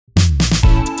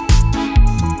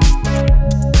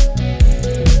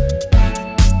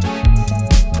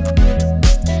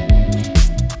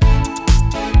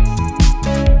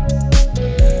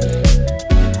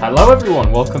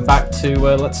and welcome back to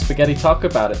Let's Spaghetti Talk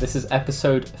About It. This is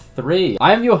episode 3.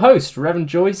 I am your host, Reverend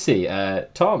Joycey.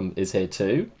 Tom is here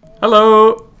too.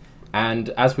 Hello!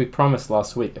 And as we promised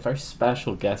last week, a very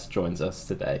special guest joins us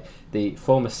today. The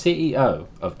former CEO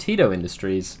of Tito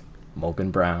Industries,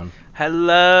 Morgan Brown.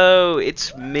 Hello,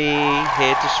 it's me,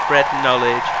 here to spread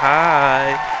knowledge.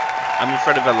 Hi! I'm in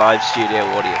front of a live studio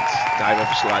audience. I have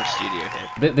a live studio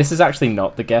here. This is actually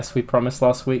not the guest we promised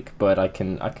last week, but I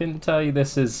can tell you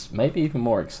this is maybe even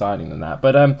more exciting than that.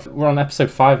 But we're on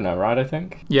episode 5 now, right, I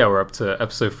think? Yeah, we're up to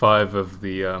episode 5 of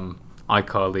the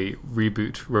iCarly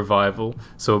reboot revival.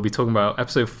 So we'll be talking about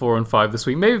episode 4 and 5 this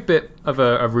week. Maybe a bit of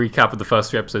a recap of the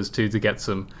first 3 episodes too, to get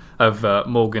some of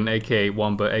Morgan, aka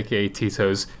Wamba, aka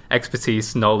Tito's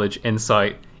expertise, knowledge,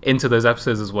 insight into those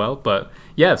episodes as well. But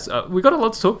yes, we got a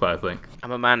lot to talk about, I think.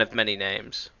 I'm a man of many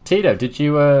names. Tito, do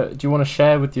you want to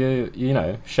share with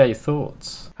share your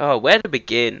thoughts? Oh, where to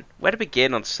begin? Where to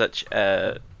begin on such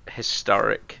a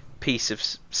historic piece of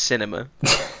cinema?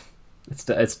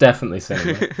 It's definitely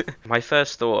cinema. My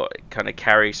first thought kind of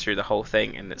carries through the whole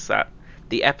thing, and it's that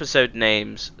the episode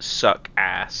names suck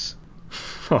ass.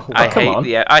 Oh, I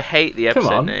hate the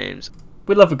episode names.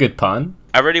 We love a good pun.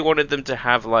 I really wanted them to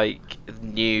have like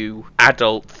new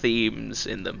adult themes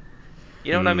in them.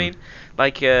 You know what I mean?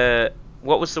 Like,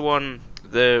 what was the one?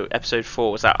 The episode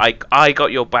 4 was that I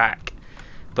got your back,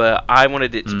 but I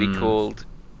wanted it to be called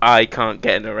I Can't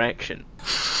Get an Erection.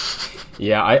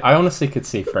 Yeah, I honestly could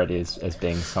see Freddy as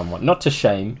being someone, not to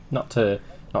shame, not to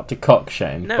cock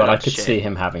shame, but I could see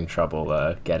him having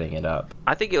trouble getting it up.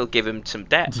 I think it'll give him some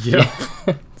depth. Yeah,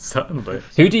 certainly.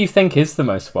 Who do you think is the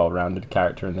most well-rounded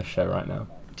character in this show right now?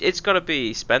 It's got to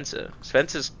be Spencer.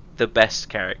 Spencer's the best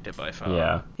character by far.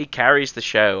 Yeah. He carries the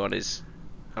show on his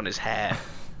hair.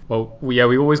 Well, we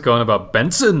always go on about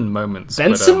Benson moments.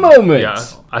 Moments!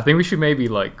 Yeah, I think we should maybe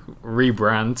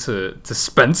rebrand to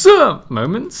Spencer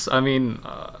moments. I mean,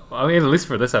 at least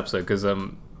for this episode, because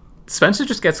Spencer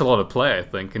just gets a lot of play, I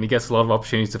think, and he gets a lot of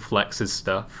opportunities to flex his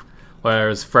stuff.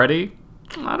 Whereas Freddy,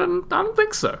 I don't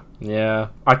think so. Yeah,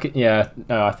 I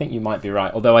think you might be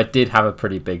right. Although I did have a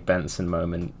pretty big Benson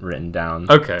moment written down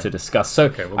to discuss.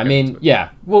 So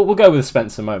we'll go with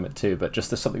Spencer moment too. But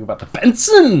just there's something about the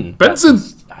Benson.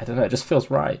 I don't know. It just feels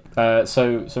right.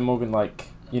 So Morgan,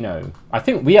 I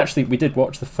think we did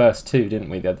watch the first 2, didn't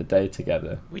we, the other day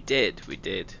together? We did.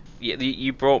 Yeah,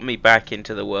 you brought me back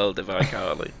into the world of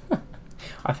iCarly.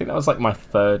 I think that was my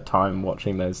 3rd time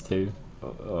watching those 2.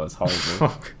 Oh, it's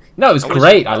horrible. No, it was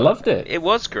great. I loved it. It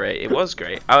was great.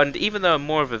 And even though I'm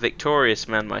more of a Victorious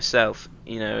man myself,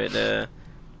 it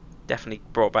definitely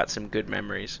brought back some good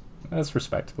memories. That's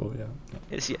respectable,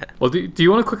 yeah. Yeah. Well, do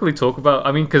you want to quickly talk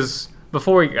about, because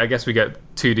before we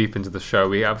get too deep into the show,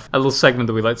 we have a little segment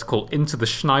that we like to call Into the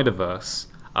Schneiderverse.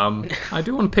 I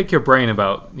do want to pick your brain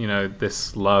about,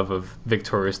 this love of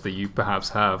Victorious that you perhaps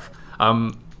have.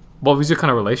 What was your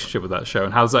kind of relationship with that show,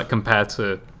 and how does that compare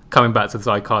to coming back to this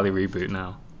iCarly reboot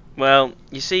now? Well,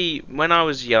 you see, when I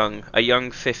was young, a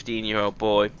young 15-year-old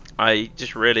boy, I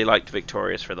just really liked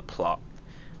Victorious for the plot.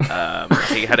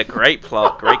 He had a great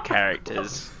plot, great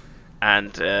characters,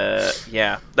 and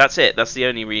that's it. That's the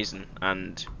only reason.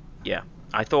 And yeah,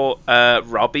 I thought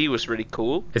Robbie was really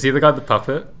cool. Is he the guy with the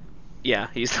puppet? Yeah,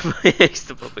 he's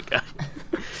the puppet guy.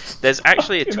 There's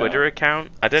actually a Twitter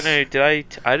account. I don't know. I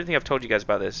don't think I've told you guys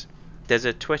about this. There's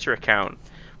a Twitter account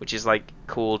which is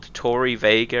called Tory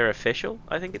Vega Official,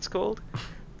 I think it's called.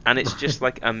 And it's just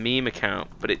a meme account,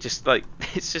 but it just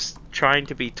it's just trying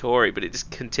to be Tory, but it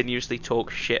just continuously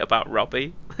talks shit about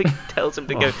Robbie. Tells him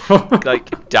to go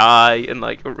die, and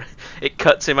it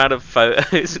cuts him out of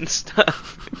photos and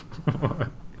stuff.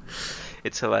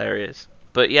 It's hilarious.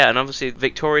 But yeah, and obviously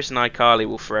Victorious and iCarly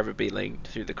will forever be linked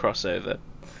through the crossover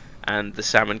and the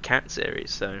Sam and Cat series,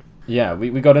 so yeah, we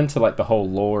got into the whole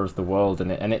lore of the world,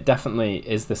 and it definitely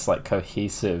is this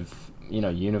cohesive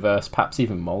universe, perhaps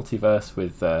even multiverse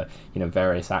with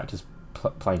various actors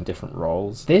playing different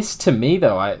roles. This to me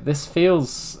though, this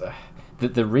feels the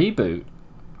reboot.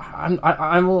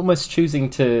 I'm almost choosing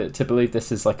to believe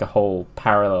this is a whole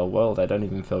parallel world. I don't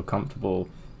even feel comfortable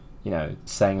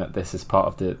saying that this is part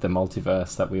of the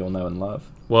multiverse that we all know and love.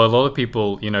 Well, a lot of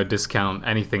people, discount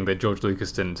anything that George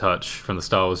Lucas didn't touch from the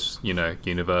Star Wars,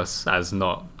 universe as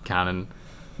not canon.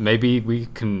 Maybe we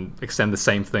can extend the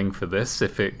same thing for this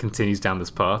if it continues down this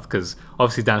path, because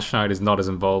obviously Dan Schneider is not as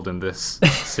involved in this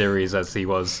series as he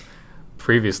was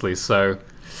previously. So,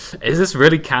 is this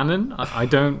really canon? I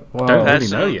don't really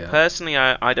know yet. Personally,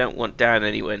 I don't want Dan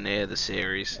anywhere near the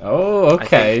series. Oh,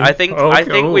 okay. I think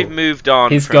we've moved on.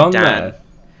 He's from gone Dan. there.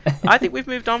 I think we've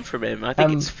moved on from him. I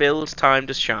think it's Phil's time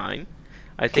to shine.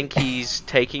 I think he's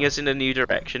taking us in a new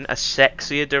direction, a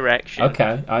sexier direction.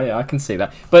 Okay, I can see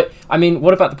that. But, I mean,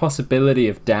 what about the possibility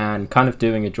of Dan kind of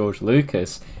doing a George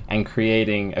Lucas and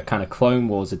creating a kind of Clone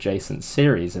Wars adjacent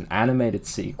series, an animated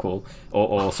sequel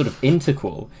or sort of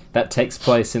interquel that takes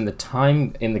place in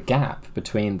the gap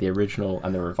between the original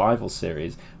and the revival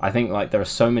series? I think like there are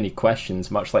so many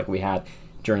questions, much like we had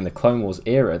during the Clone Wars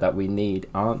era, that we need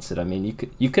answered. I mean,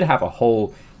 you could have a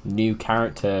whole new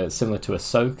character similar to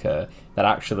Ahsoka that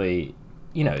actually,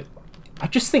 you know, I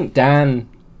just think Dan,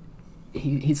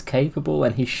 he's capable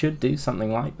and he should do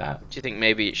something like that. Do you think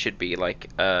maybe it should be like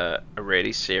a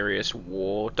really serious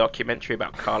war documentary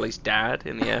about Carly's dad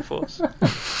in the Air Force?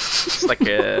 It's like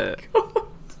a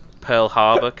Pearl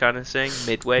Harbor kind of thing,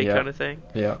 Midway kind of thing.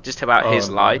 Yeah. Just about his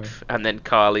life, and then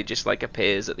Carly just like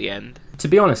appears at the end. To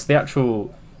be honest,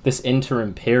 this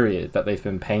interim period that they've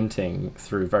been painting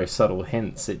through very subtle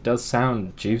hints, it does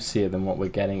sound juicier than what we're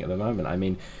getting at the moment. I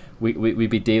mean, we'd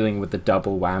be dealing with the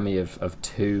double whammy of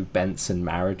two Benson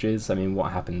marriages. I mean,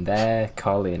 what happened there?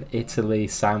 Carly in Italy,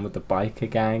 Sam with the biker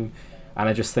gang. And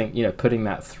I just think, you know, putting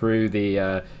that through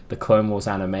the Clone Wars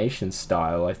animation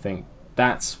style, I think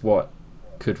that's what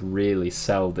could really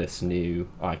sell this new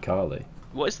iCarly.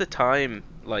 What is the time,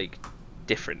 like,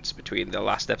 difference between the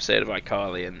last episode of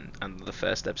iCarly and the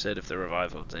first episode of the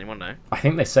revival? Does anyone know? I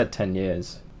think they said 10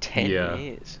 years. 10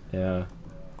 years? Yeah.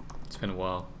 It's been a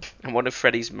while. And one of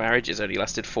Freddie's marriages only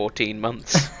lasted 14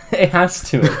 months. It has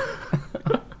to.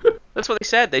 That's what they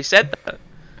said. They said that.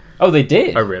 Oh, they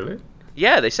did? Oh, really?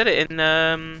 Yeah, they said it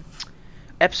in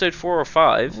episode 4 or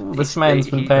 5. This man's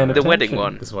been paying attention. The wedding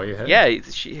one. That's why you heard. Yeah,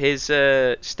 his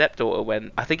stepdaughter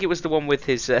went. I think it was the one with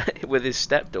his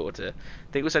stepdaughter.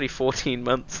 I think it was only 14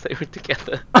 months they were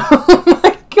together. Oh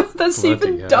my god, that's Bloody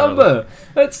even hell. dumber.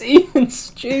 That's even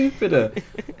stupider.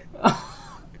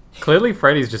 Clearly,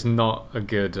 Freddy's just not a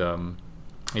good.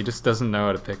 He just doesn't know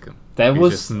how to pick him.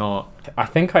 He's just not. I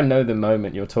think I know the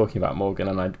moment you're talking about, Morgan,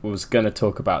 and I was going to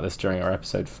talk about this during our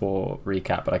episode 4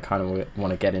 recap, but I kind of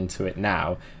want to get into it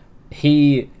now.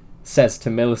 He says to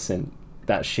Millicent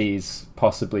that she's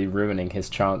possibly ruining his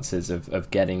chances of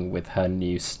getting with her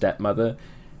new stepmother,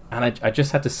 and I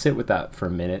just had to sit with that for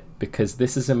a minute, because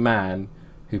this is a man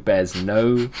who bears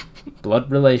no blood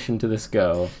relation to this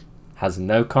girl, has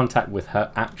no contact with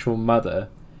her actual mother,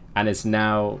 and is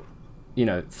now, you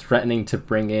know, threatening to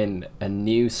bring in a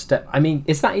new I mean,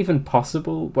 is that even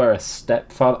possible, where a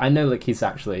stepfather... I know, like, he's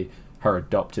actually her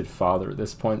adopted father at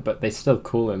this point, but they still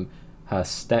call him her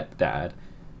stepdad.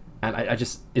 And I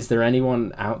just... Is there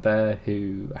anyone out there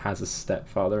who has a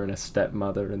stepfather and a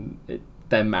stepmother and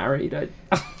they're married?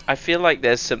 I feel like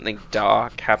there's something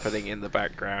dark happening in the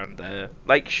background there.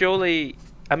 Like, surely...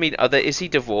 I mean, is he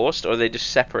divorced, or are they just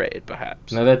separated,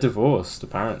 perhaps? No, they're divorced,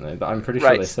 apparently. But I'm pretty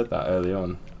sure they said that early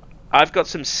on. I've got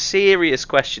some serious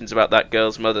questions about that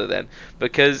girl's mother then,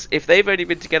 because if they've only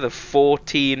been together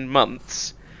 14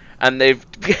 months and they've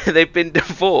been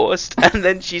divorced, and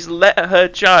then she's let her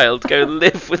child go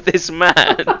live with this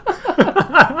man,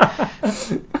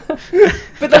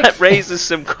 but that raises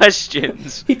some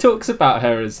questions. He talks about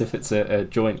her as if it's a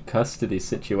joint custody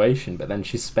situation, but then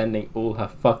she's spending all her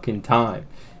fucking time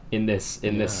in this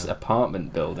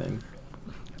apartment building.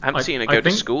 I haven't seen her go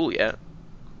to school yet.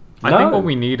 I think what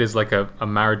we need is like a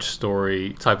Marriage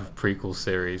Story type of prequel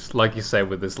series, like you say,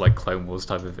 with this like Clone Wars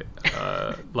type of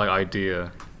like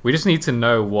idea. We just need to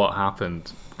know what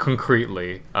happened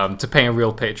concretely to paint a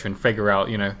real picture and figure out,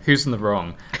 you know, who's in the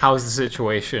wrong, how is the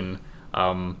situation,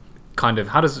 kind of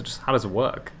how does it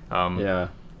work? Yeah.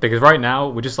 Because right now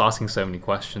we're just asking so many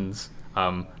questions.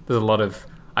 There's a lot of,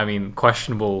 I mean,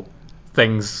 questionable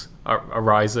things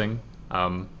arising.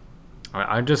 I'm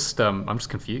just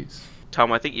confused.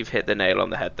 Tom, I think you've hit the nail on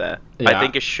the head there. Yeah. I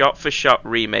think a shot-for-shot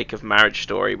remake of Marriage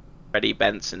Story, Freddie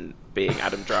Benson being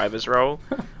Adam Driver's role,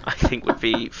 I think would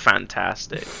be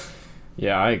fantastic.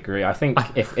 Yeah, I agree. I think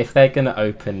if they're going to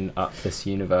open up this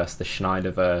universe, the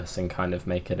Schneiderverse, and kind of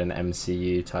make it an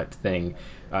MCU type thing,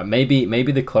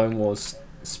 maybe the Clone Wars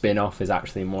spin-off is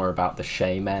actually more about the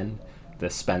Shea men, the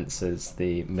Spencers,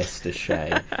 the Mr.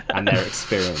 Shea, and their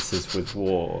experiences with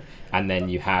war. And then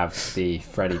you have the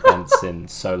Freddie Benson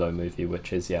solo movie,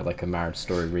 which is, like a Marriage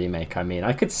Story remake. I mean,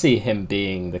 I could see him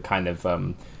being the kind of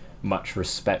much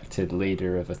respected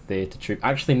leader of a theatre troupe.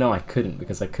 Actually, no, I couldn't,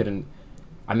 because I couldn't...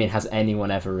 I mean, has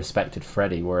anyone ever respected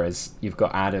Freddie? Whereas you've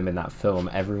got Adam in that film,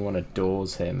 everyone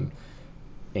adores him,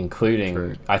 including...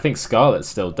 True. I think Scarlett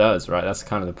still does, right? That's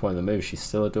kind of the point of the movie. She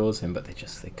still adores him, but they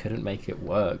couldn't make it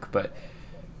work. But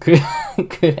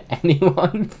could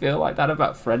anyone feel like that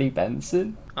about Freddie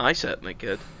Benson? I certainly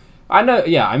could. I know,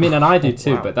 yeah, I mean, and I do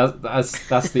too, Wow. but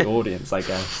that's the audience, I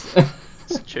guess.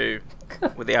 It's true.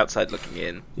 With the outside looking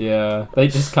in. Yeah, they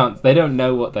just can't. They don't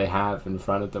know what they have in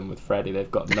front of them with Freddy.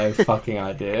 They've got no fucking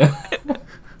idea.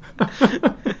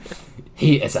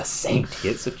 He is a saint. He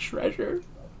is a treasure.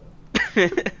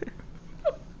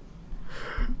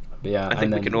 Yeah, I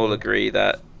think we can all agree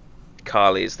that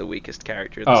Carly is the weakest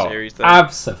character in the series, though.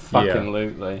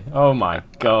 Abso-fucking-lutely. Oh my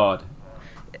god.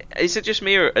 Is it just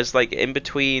me, or as like in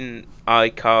between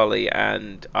iCarly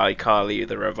and iCarly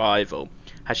the Revival,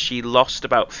 has she lost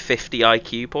about 50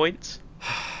 IQ points?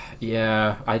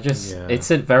 Yeah,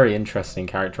 it's a very interesting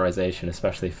characterization,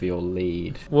 especially for your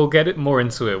lead. We'll get more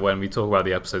into it when we talk about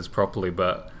the episodes properly,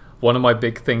 but one of my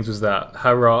big things was that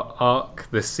her arc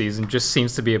this season just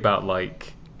seems to be about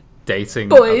like dating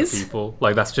boys. Other people.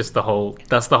 Like that's the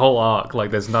whole arc. Like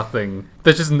there's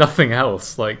just nothing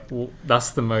else. Like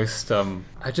that's the most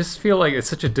I just feel like it's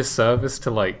such a disservice to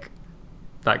like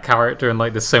that character, and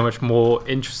like there's so much more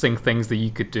interesting things that you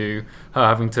could do. Her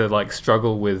having to like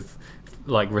struggle with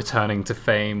like returning to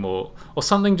fame or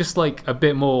something just like a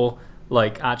bit more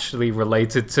like actually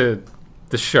related to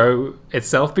the show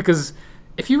itself, because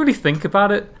if you really think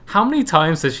about it, how many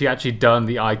times has she actually done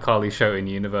the iCarly show in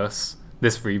universe,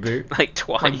 this reboot? Like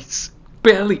twice. Like,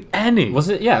 barely any. Was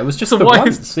it? Yeah, it was just the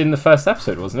once in the first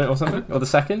episode, wasn't it, or something? Or the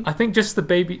second? I think just the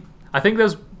baby. I think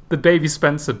there's the baby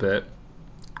Spencer bit.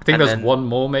 I think there's one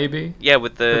more maybe. Yeah,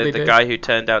 with the guy who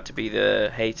turned out to be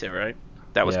the hater, right?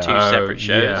 That was two separate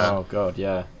shows. Yeah. Oh god,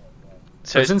 yeah.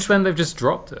 So since then they've just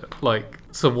dropped it. Like,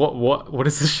 so what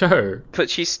is the show? But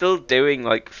she's still doing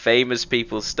like famous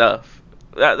people stuff.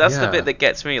 That's the bit that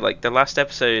gets me. Like the last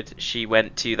episode, she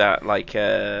went to that like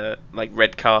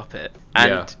red carpet,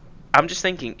 and I'm just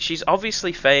thinking she's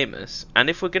obviously famous. And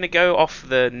if we're gonna go off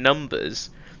the numbers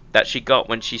that she got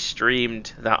when she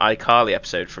streamed that iCarly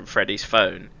episode from Freddy's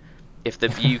phone, if the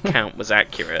view count was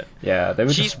accurate,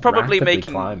 she's probably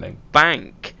making climbing.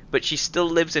 Bank. But she still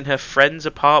lives in her friend's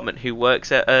apartment who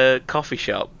works at a coffee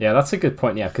shop. Yeah, that's a good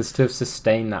point, yeah, because to have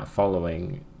sustained that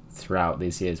following throughout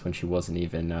these years when she wasn't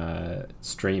even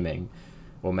streaming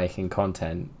or making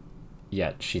content,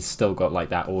 yet she's still got like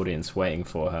that audience waiting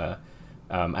for her.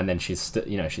 And then she's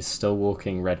still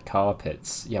walking red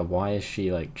carpets. Yeah, why is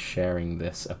she like sharing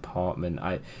this apartment?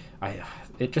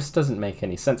 It just doesn't make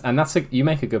any sense. And you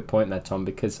make a good point there, Tom,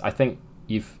 because I think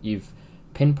you've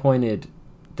pinpointed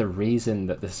the reason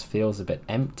that this feels a bit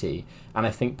empty, and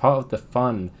I think part of the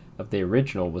fun of the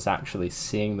original was actually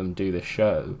seeing them do the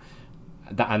show,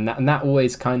 that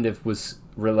always kind of was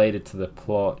related to the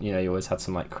plot. You know, you always had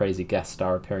some like crazy guest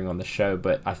star appearing on the show,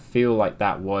 but I feel like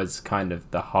that was kind of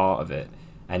the heart of it.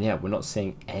 And yeah, we're not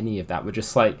seeing any of that. We're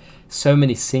just like so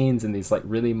many scenes in these like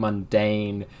really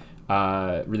mundane,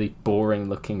 really boring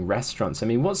looking restaurants. I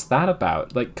mean, what's that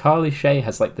about? Like Carly Shay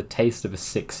has like the taste of a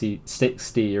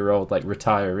 60-year-old like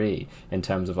retiree in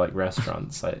terms of like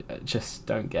restaurants. I just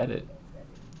don't get it.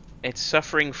 It's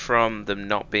suffering from them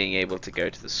not being able to go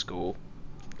to the school.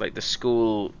 Like the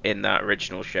school in that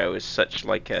original show is such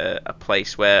like a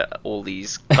place where all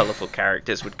these colourful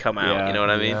characters would come out. You know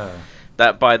what I mean? Yeah.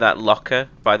 By the locker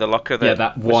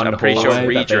that one I'm pretty sure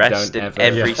redressed in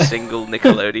every single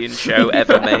Nickelodeon show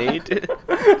ever made.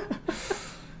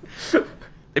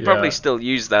 They probably still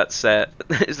use that set.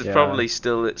 It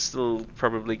still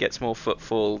probably gets more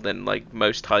footfall than like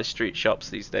most high street shops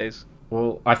these days.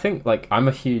 Well, I think like I'm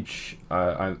a huge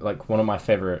I'm like one of my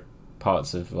favorite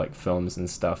parts of like films and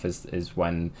stuff is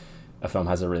when a film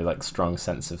has a really like strong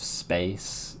sense of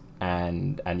space.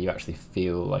 And you actually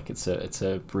feel like it's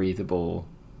a breathable,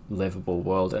 livable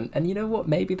world. And you know what?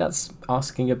 Maybe that's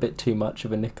asking a bit too much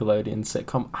of a Nickelodeon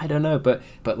sitcom. I don't know, but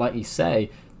like you say,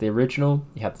 the original,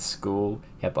 you had the school,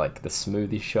 you had like the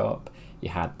smoothie shop, you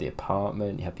had the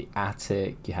apartment, you had the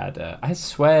attic, you had I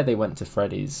swear they went to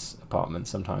Freddy's apartment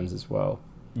sometimes as well.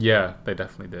 Yeah, they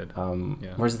definitely did.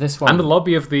 Whereas this one, and the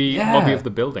lobby of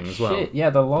the building as well.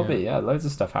 Yeah, the lobby. Yeah, loads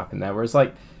of stuff happened there. Whereas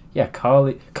like. Yeah,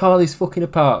 Carly's fucking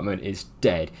apartment is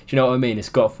dead. Do you know what I mean? It's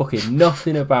got fucking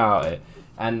nothing about it,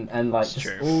 and like that's just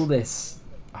true. All this.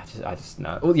 I just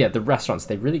know. Oh yeah, the restaurants,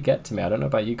 they really get to me. I don't know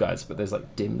about you guys, but there's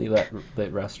like dimly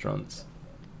lit restaurants.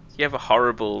 You have a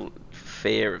horrible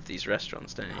fear of these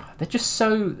restaurants, don't you? They're just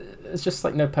so. There's just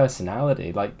like no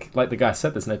personality. Like the guy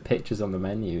said, there's no pictures on the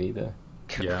menu either.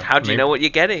 Yeah. How do you know what you're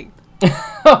getting?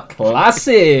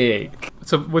 Classic.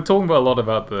 So we're talking a lot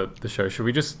about the show. Should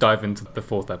we just dive into the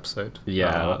 4th episode?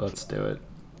 Yeah, let's do it.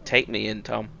 Take me in,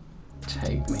 Tom.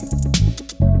 Take me.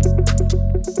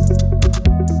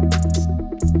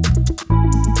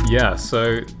 Yeah,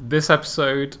 so this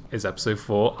episode is episode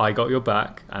 4, I Got Your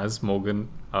Back, as Morgan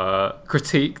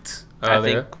critiqued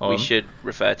earlier. I think we should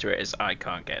refer to it as I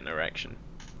Can't Get an Erection.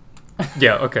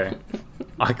 Yeah, okay.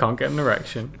 I can't get an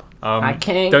erection. I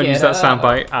can't Don't get use that up.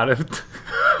 soundbite out of...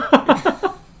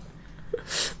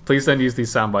 Please don't use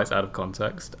these soundbites out of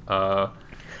context. So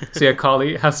yeah,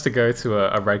 Carly has to go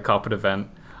to a red carpet event,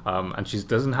 and she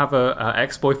doesn't have a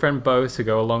ex-boyfriend Beau to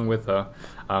go along with her.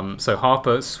 So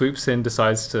Harper swoops in,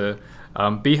 decides to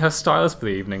be her stylist for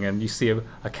the evening, and you see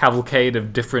a cavalcade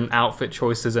of different outfit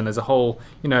choices, and there's a whole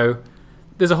thing,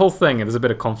 and there's a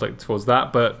bit of conflict towards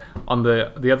that. But on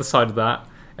the other side of that,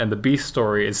 and the B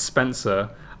story is Spencer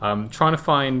trying to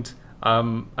find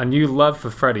a new love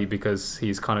for Freddy, because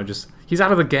he's kind of he's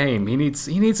out of the game. He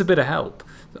needs a bit of help.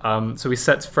 So he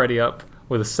sets Freddy up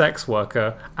with a sex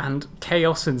worker, and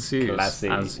chaos ensues. Classy.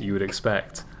 As you would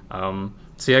expect. So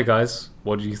yeah, guys,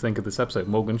 what did you think of this episode?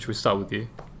 Morgan, should we start with you?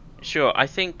 Sure. I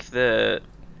think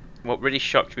what really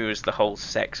shocked me was the whole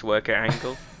sex worker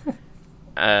angle.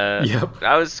 Yep.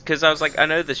 I was like, I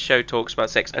know this show talks about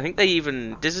sex. I think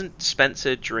doesn't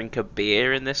Spencer drink a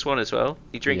beer in this one as well?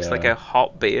 He drinks like a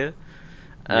hot beer.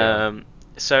 Yeah.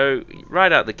 So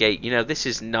right out the gate, this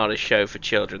is not a show for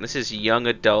children. This is young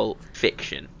adult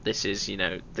fiction. This is,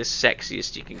 the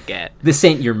sexiest you can get. This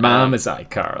ain't your mama's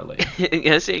iCarly.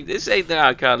 This ain't the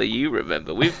iCarly you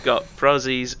remember. We've got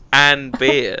prozzies and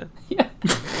beer. Yeah.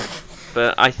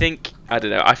 But I don't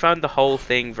know, I found the whole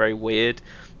thing very weird.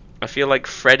 I feel like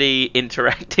Freddy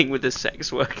interacting with a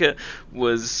sex worker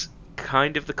was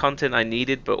kind of the content I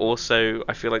needed, but also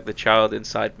I feel like the child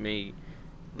inside me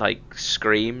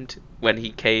screamed when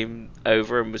he came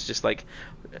over and was just like,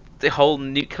 the whole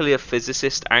nuclear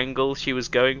physicist angle she was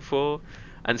going for,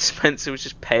 and Spencer was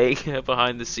just paying her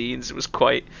behind the scenes. It was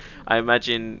quite, I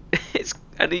imagine,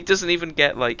 and he doesn't even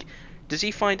get does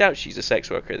he find out she's a sex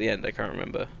worker at the end? I can't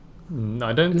remember.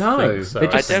 I don't think so. They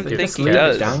just, I don't they think just he leave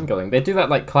does. it dangling. They do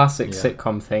that classic Yeah.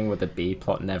 sitcom thing where the B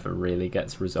plot never really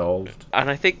gets resolved. And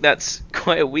I think that's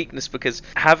quite a weakness, because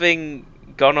having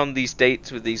gone on these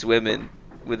dates with this woman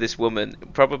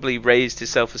probably raised his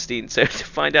self-esteem. So to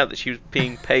find out that she was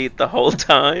being paid the whole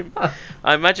time,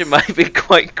 I imagine might be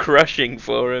quite crushing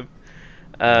for him.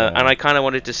 And I kind of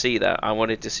wanted to see that. I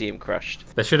wanted to see him crushed.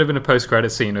 There should have been a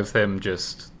post-credit scene of him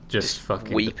just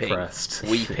fucking weeping. depressed.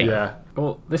 Weeping. Yeah.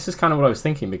 Well, this is kind of what I was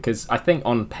thinking, because I think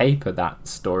on paper that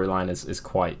storyline is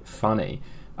quite funny,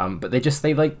 but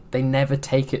they never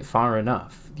take it far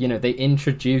enough. They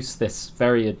introduce this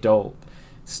very adult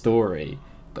story,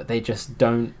 but they just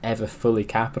don't ever fully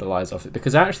capitalize off it.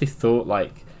 Because I actually thought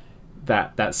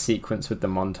that sequence with the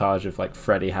montage of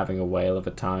Freddy having a whale of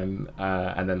a time,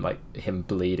 and then him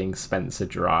bleeding Spencer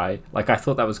dry, I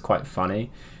thought that was quite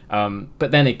funny.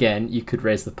 But then again, you could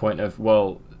raise the point of,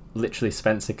 well, literally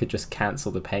Spencer could just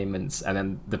cancel the payments, and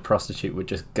then the prostitute would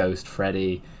just ghost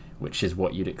Freddy, which is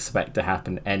what you'd expect to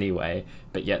happen anyway.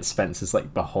 But yet Spencer's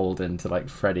beholden to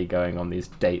Freddy going on these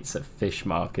dates at fish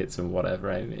markets and whatever.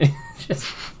 I mean,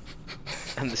 just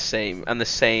And the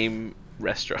same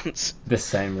restaurants. the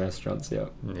same restaurants, yeah.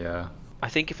 Yeah. I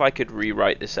think if I could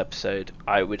rewrite this episode,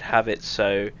 I would have it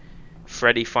so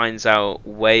Freddy finds out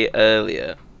way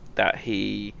earlier that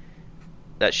she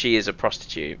is a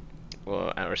prostitute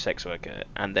or a sex worker,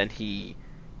 and then he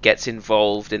gets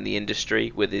involved in the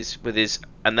industry with his,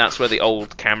 and that's where the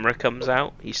old camera comes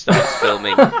out. He starts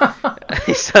filming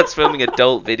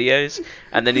adult videos,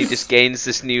 and then he just gains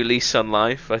this new lease on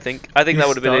life. I think that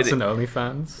would have been it. He starts an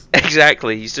OnlyFans.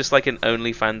 Exactly, he's just like an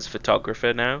OnlyFans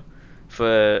photographer now.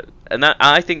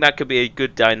 I think that could be a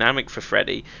good dynamic for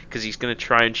Freddy, because he's going to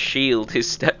try and shield his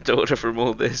stepdaughter from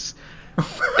all this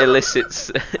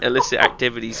illicit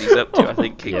activities he's up to. I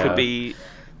think it could be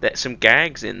that some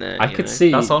gags in there. I could see.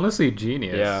 That's honestly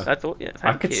genius. Yeah. I thought, yeah.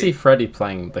 I could see Freddy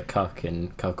playing the cuck in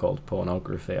cuckold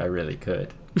pornography. I really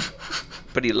could.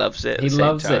 But he loves it. At He the same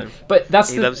loves time. it. But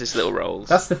He loves his little roles.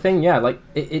 That's the thing, yeah.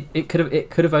 It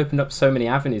could have opened up so many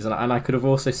avenues, and I could have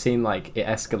also seen it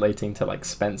escalating to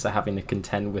Spencer having to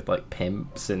contend with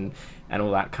pimps and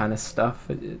all that kind of stuff.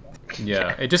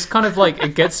 Yeah, it just kind of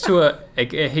it gets to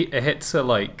it hits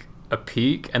a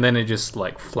peak, and then it just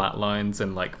flatlines,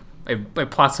 and it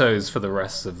plateaus for the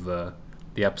rest of the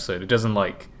episode. It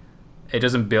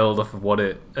doesn't build off of what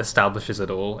it establishes at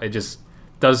all. It just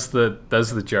does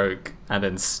the joke and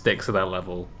then sticks at that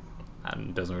level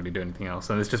and doesn't really do anything else.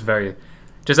 And it's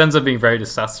just ends up being very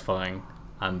dissatisfying,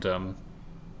 and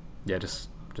just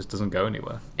doesn't go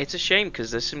anywhere. It's a shame,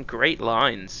 because there's some great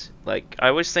lines. I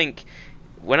always think,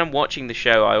 when I'm watching the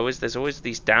show, there's always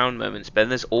these down moments, but then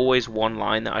there's always one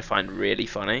line that I find really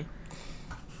funny.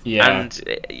 Yeah.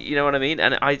 And you know what I mean?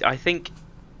 And I think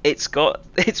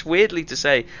it's weirdly to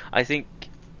say, I think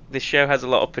this show has a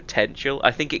lot of potential.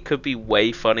 I think it could be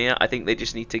way funnier. I think they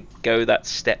just need to go that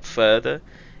step further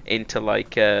into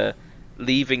like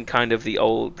leaving kind of the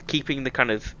old, keeping the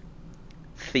kind of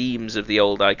themes of the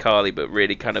old iCarly, but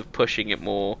really kind of pushing it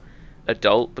more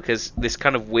adult, because this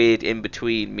kind of weird in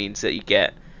between means that you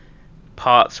get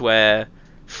parts where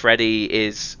Freddy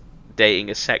is dating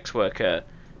a sex worker,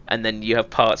 and then you have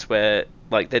parts where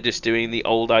like they're just doing the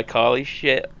old iCarly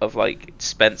shit of like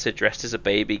Spencer dressed as a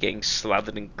baby getting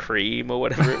slathered in cream or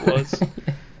whatever it was.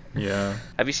 Yeah.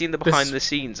 Have you seen the behind the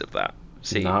scenes of that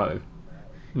scene? No.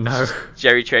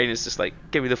 Jerry Trainor's just like,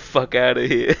 get me the fuck out of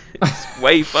here. It's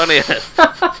way funnier.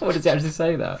 What, did he actually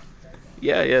say that?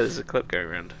 Yeah, there's a clip going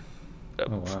around.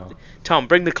 Oh, wow. Tom,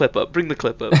 bring the clip up.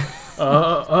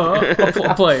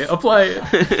 I'll play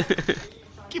it.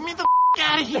 Get me the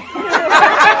out of here.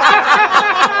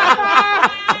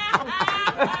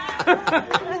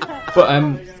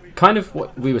 But kind of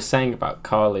what we were saying about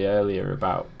Carly earlier,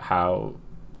 about how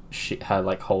her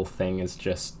like whole thing is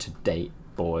just to date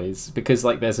boys, because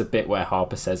like there's a bit where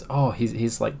Harper says, oh,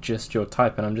 he's like just your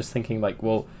type, and I'm just thinking like,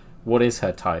 well, what is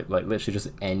her type? Like literally just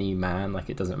any man, like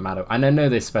it doesn't matter. And I know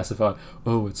they specify,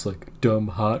 oh, it's like dumb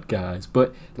hot guys,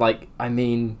 but like, I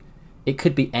mean, it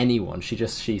could be anyone.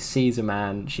 She sees a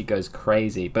man, she goes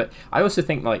crazy. But I also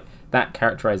think like that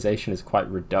characterization is quite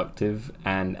reductive,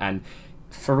 and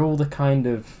for all the kind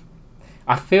of,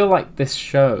 I feel like this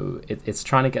show, it's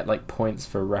trying to get like points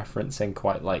for referencing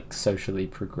quite like socially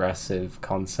progressive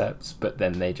concepts, but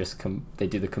then they just they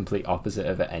do the complete opposite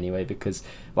of it anyway, because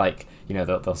like, you know,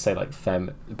 they'll say like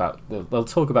they'll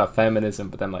talk about feminism,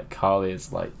 but then like Carly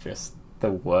is like just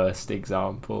the worst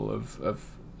example of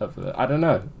I don't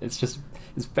know, it's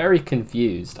very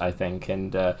confused, I think,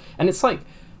 and it's like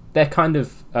they're kind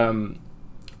of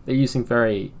they're using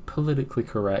very politically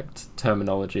correct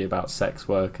terminology about sex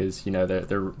workers. You know,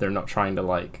 they're not trying to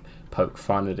like poke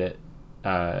fun at it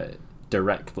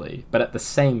directly, but at the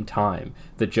same time,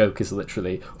 the joke is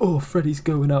literally, oh, Freddy's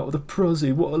going out with a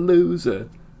prosy, what a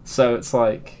loser. So it's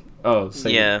like, oh, so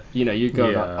yeah, you know, you go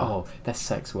like, oh, they're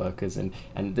sex workers, and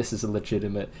this is a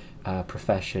legitimate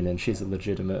profession, and she's a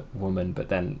legitimate woman, but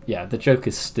then the joke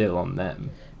is still on them.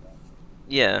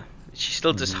 Yeah. She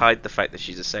still does hide the fact that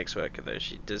she's a sex worker, though.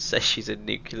 She does say she's a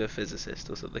nuclear physicist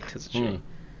or something, doesn't she?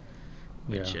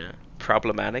 Which,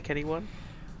 problematic, anyone?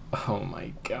 Oh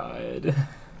my god.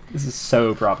 This is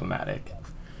so problematic.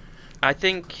 I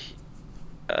think,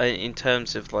 in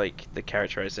terms of, like, the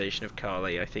characterization of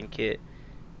Carly, I think you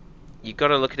got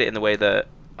to look at it in the way that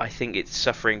I think it's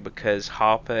suffering because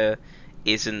Harper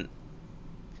isn't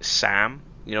Sam.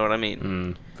 You know what I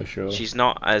mean? For sure. She's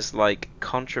not as like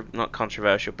not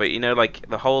controversial, but you know, like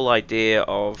the whole idea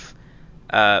of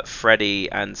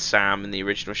Freddy and Sam in the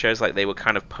original shows, like they were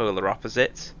kind of polar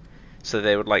opposites, so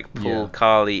they would like pull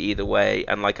Carly either way,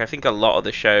 and like I think a lot of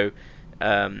the show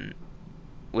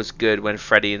was good when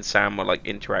Freddy and Sam were like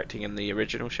interacting in the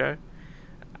original show.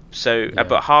 So,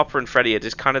 but Harper and Freddy are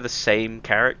just kind of the same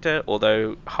character,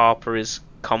 although Harper is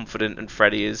confident and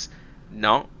Freddy is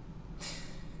not.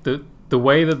 The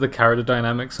way that the character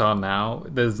dynamics are now,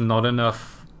 there's not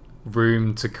enough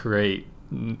room to create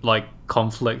like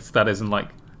conflict that isn't like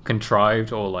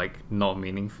contrived or like not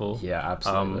meaningful. Yeah,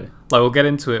 absolutely. Like we'll get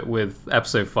into it with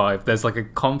episode 5. There's like a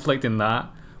conflict in that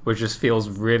which just feels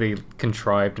really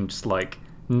contrived and just like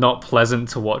not pleasant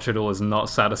to watch at all, is not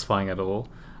satisfying at all.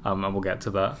 And we'll get to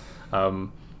that.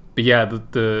 But yeah,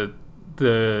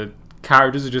 the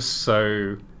characters are just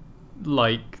so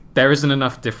like, there isn't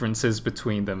enough differences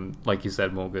between them, like you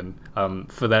said, Morgan,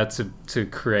 for there to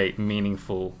create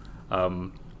meaningful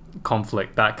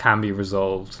conflict that can be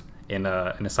resolved in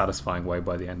a satisfying way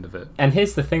by the end of it. And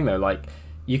here's the thing, though, like,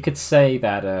 you could say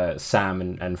that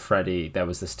Sam and Freddy, there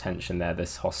was this tension there,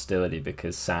 this hostility,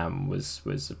 because Sam was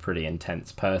a pretty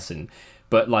intense person.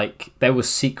 But, like, there was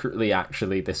secretly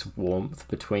actually this warmth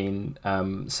between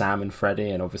Sam and Freddy,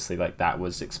 and obviously, like, that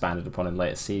was expanded upon in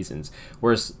later seasons.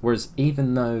 Whereas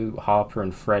even though Harper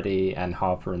and Freddy and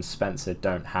Harper and Spencer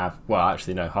don't have... Well,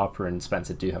 actually, no, Harper and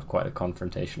Spencer do have quite a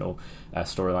confrontational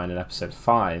storyline in episode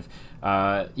 5.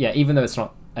 Even though it's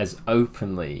not as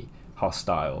openly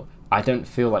hostile, I don't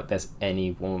feel like there's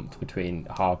any warmth between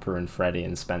Harper and Freddy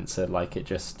and Spencer. Like, I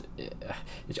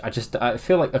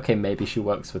feel like, okay, maybe she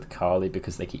works with Carly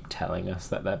because they keep telling us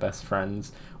that they're best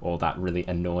friends, or that really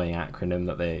annoying acronym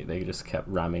that they just kept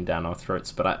ramming down our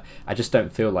throats. But I just don't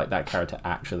feel like that character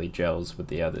actually gels with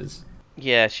the others.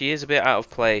 Yeah, she is a bit out of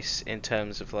place in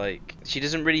terms of, like, she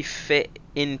doesn't really fit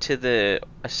into the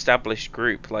established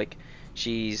group. Like,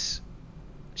 she's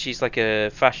like a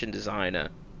fashion designer.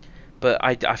 But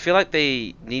I feel like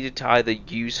they needed to either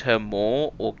use her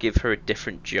more or give her a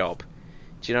different job.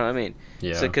 Do you know what I mean?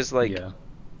 Yeah. So, because, like,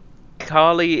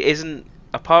 Carly isn't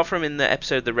apart from in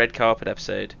the red carpet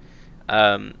episode,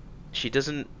 she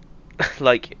doesn't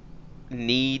like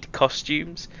need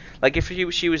costumes. Like if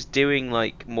she was doing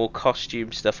like more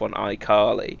costume stuff on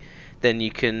iCarly, then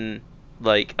you can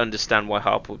like understand why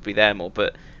Harper would be there more.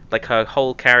 But like her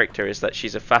whole character is that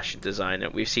she's a fashion designer.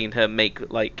 We've seen her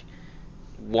make like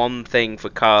one thing for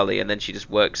Carly, and then she just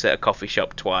works at a coffee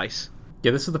shop twice.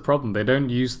 Yeah, this is the problem. They're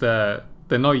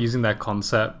not using their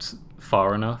concept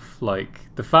far enough. Like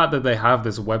the fact that they have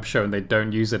this web show and they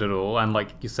don't use it at all, and like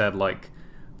you said, like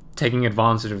taking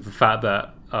advantage of the fact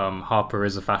that Harper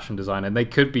is a fashion designer, and they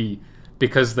could be,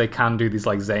 because they can do these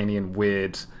like zany and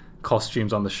weird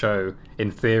costumes on the show.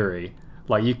 In theory,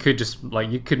 like you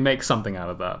could make something out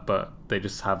of that, but they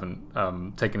just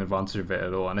haven't taken advantage of it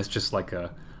at all. And it's just like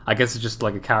I guess it's just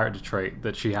like a character trait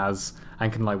that she has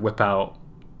and can like whip out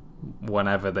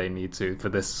whenever they need to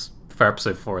for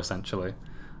episode 4 essentially.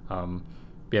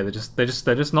 Yeah, they're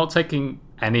just not taking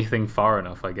anything far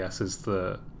enough, I guess, is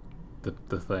the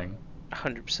thing.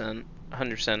 100%.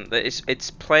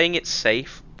 It's playing it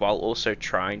safe while also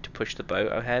trying to push the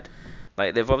boat ahead.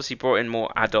 Like they've obviously brought in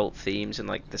more adult themes and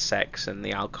like the sex and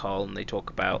the alcohol, and they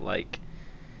talk about like,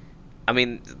 I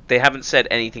mean, they haven't said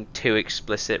anything too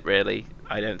explicit really.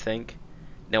 I don't think.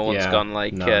 No one's gone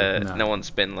like no one's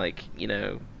been like, you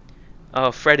know,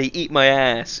 oh, Freddy, eat my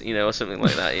ass, you know, or something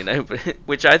like that, you know,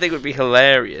 which I think would be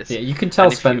hilarious. Yeah, you can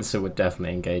tell Spencer would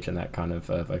definitely engage in that kind of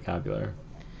vocabulary.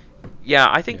 Yeah,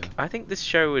 I think this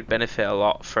show would benefit a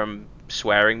lot from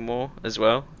swearing more as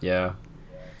well. Yeah.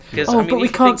 Oh, I mean, but we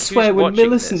can't swear when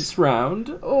Millicent's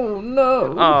round. Oh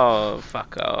no. Oh,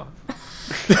 fuck off.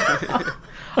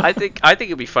 I think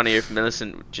it'd be funnier if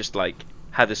Millicent just like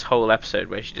had this whole episode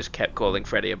where she just kept calling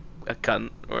Freddy a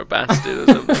cunt or a bastard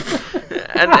or something.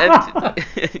 and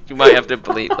you might have to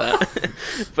believe that.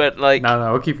 But like,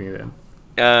 no, we're keeping it in.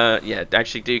 Yeah,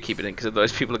 actually do keep it in, because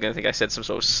otherwise people are going to think I said some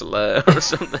sort of slur or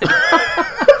something.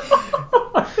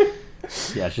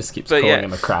 Yeah, it just keeps calling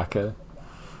him a cracker.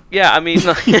 Yeah, I mean,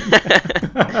 like,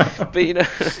 but you know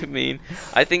what I mean?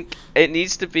 I think it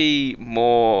needs to be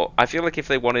more. I feel like if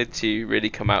they wanted to really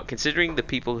come out, considering the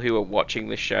people who are watching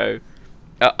the show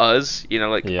are us, you know,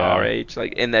 like our age,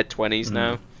 like in their 20s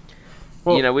now.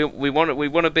 Well, you know, we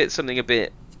want something a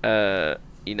bit,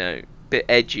 you know, bit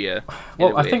edgier.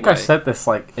 Well, I think I said this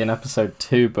like in episode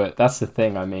 2, but that's the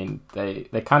thing. I mean, they're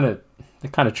kind of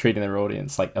treating their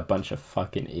audience like a bunch of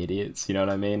fucking idiots, you know what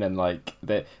I mean? And like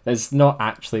there's not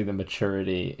actually the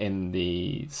maturity in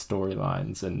the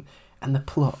storylines and the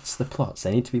plots.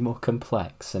 They need to be more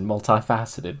complex and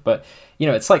multifaceted. But you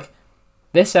know, it's like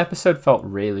this episode felt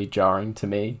really jarring to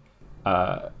me.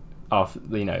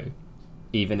 You know,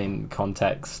 even in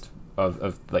context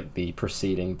of like the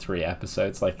preceding 3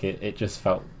 episodes, like it just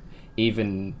felt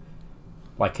even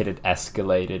like it had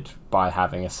escalated by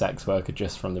having a sex worker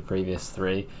just from the previous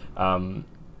 3, but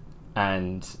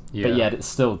yet it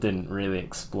still didn't really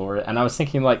explore it. And I was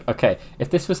thinking like, okay, if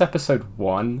this was episode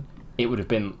 1, it would have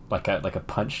been like a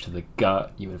punch to the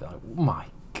gut. You would have been like, oh my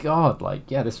god, like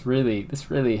yeah, this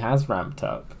really has ramped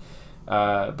up.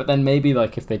 But then maybe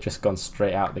like if they'd just gone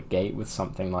straight out the gate with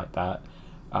something like that,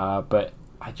 but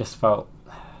I just felt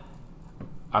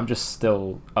I'm just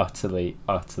still utterly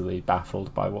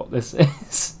baffled by what this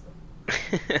is.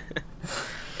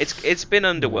 It's been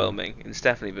underwhelming. It's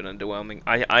definitely been underwhelming.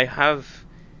 I have,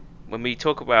 when we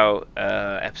talk about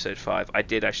episode 5, I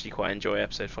did actually quite enjoy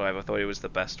episode 5. I thought it was the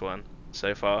best one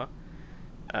so far.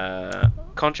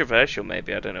 Controversial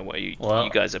maybe. I don't know what you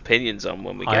guys' opinions on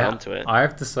when we get onto it. I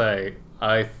have to say,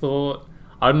 I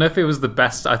don't know if it was the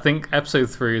best. I think episode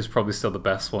 3 is probably still the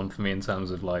best one for me in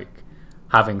terms of like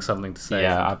having something to say.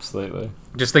 Yeah, absolutely.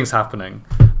 Just things happening.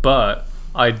 But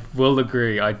I will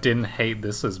agree, I didn't hate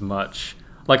this as much.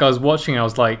 Like I was watching, I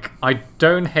was like, I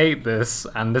don't hate this,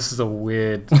 and this is a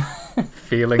weird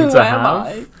feeling to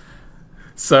have.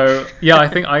 So yeah, I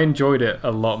think I enjoyed it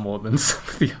a lot more than some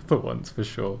of the other ones for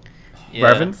sure.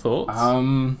 Yeah. Revan, thoughts?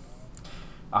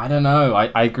 I don't know.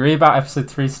 I agree about episode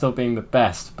 3 still being the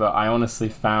best, but I honestly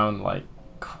found like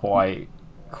quite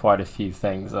a few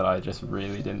things that I just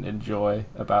really didn't enjoy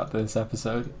about this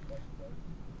episode.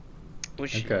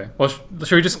 Okay. Well,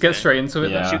 should we just get straight into it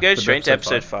then? Should we go straight into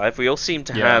episode 5? We all seem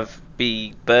to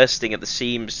be bursting at the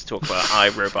seams to talk about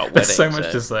iRobot Wedding. There's so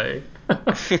much to say.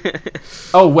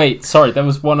 Oh wait, sorry, there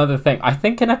was one other thing. I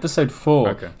think in episode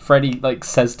 4, Freddy like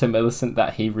says to Millicent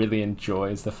that he really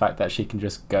enjoys the fact that she can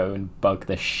just go and bug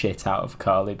the shit out of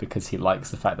Carly because he likes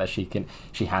the fact that she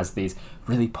has these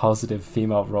really positive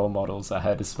female role models at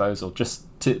her disposal, just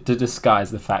to disguise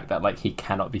the fact that like he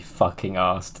cannot be fucking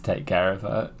arsed to take care of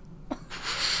her.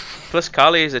 Plus,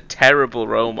 Carly is a terrible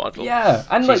role model. Yeah,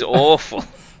 and she's awful.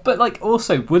 But like,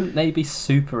 also, wouldn't they be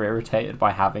super irritated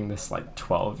by having this like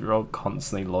 12-year-old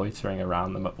constantly loitering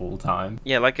around them at all times?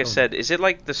 Yeah, like I said, is it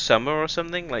like the summer or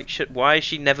something? Like, why has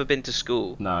she never been to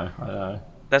school? No, I know.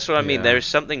 That's what I mean. Yeah. There is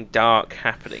something dark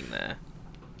happening there,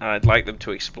 and I'd like them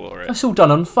to explore it. It's all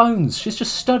done on phones. She's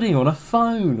just studying on a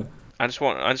phone. I just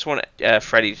want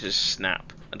Freddy to just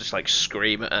snap and just like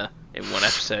scream at her in one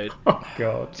episode. Oh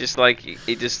God. Just like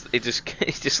it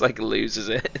just like loses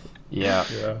it. Yeah.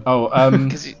 Yeah. Oh,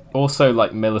 'Cause also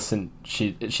like Millicent,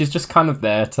 she's just kind of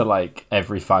there to like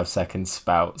every 5 seconds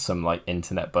spout some like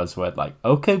internet buzzword like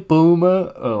 "okay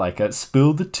boomer" or like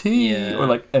 "spill the tea" Yeah. or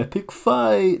like "epic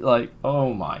fight." Like,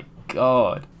 oh my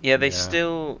God. Yeah, it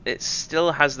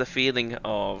still has the feeling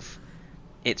of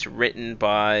it's written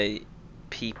by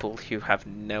people who have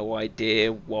no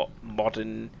idea what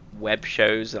modern web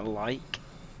shows are like.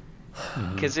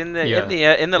 Because in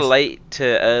the late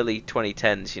to early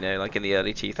 2010s, you know, like in the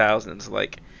early 2000s,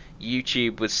 like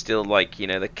YouTube was still like, you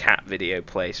know, the cat video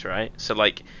place, right? So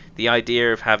like the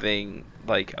idea of having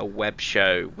like a web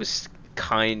show was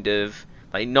kind of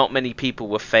like, not many people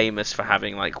were famous for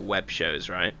having like web shows,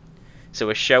 right? So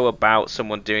a show about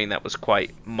someone doing that was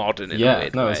quite modern in a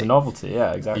weird way. It's a novelty.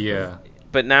 Yeah, exactly. Yeah.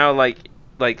 But now, like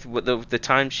the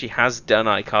time she has done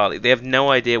iCarly, they have no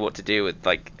idea what to do with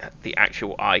like the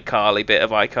actual iCarly bit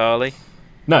of iCarly.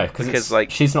 No, because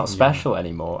like she's not special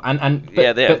anymore,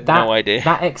 but they have no idea.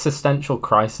 That existential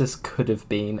crisis could have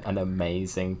been an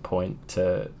amazing point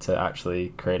to actually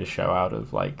create a show out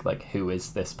of. Like who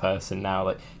is this person now?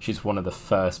 Like, she's one of the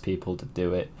first people to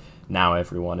do it. Now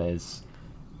everyone is.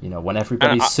 You know, when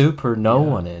everybody's super, no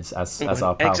one is, as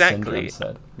our pal Syndrome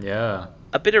said. Yeah.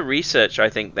 A bit of research, I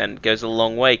think, then goes a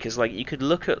long way, because like you could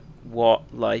look at what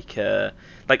like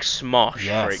Smosh,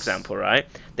 Yes. for example, right?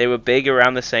 They were big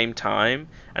around the same time,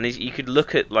 and you could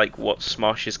look at like what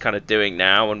Smosh is kind of doing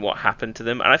now and what happened to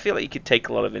them, and I feel like you could take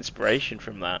a lot of inspiration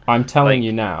from that. I'm telling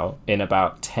you now, in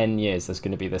about 10 years, there's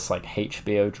going to be this like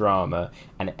HBO drama,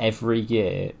 and every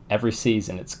year, every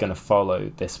season, it's going to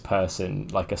follow this person,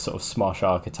 like a sort of Smosh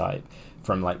archetype,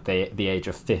 from like the age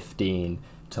of 15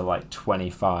 to like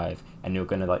 25, and you're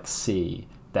going to like see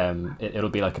them. It'll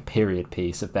be like a period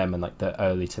piece of them in like the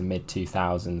early to mid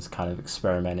 2000s, kind of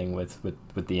experimenting with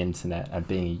the internet and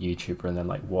being a YouTuber, and then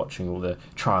like watching all the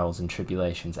trials and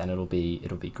tribulations, and it'll be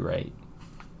great.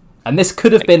 And this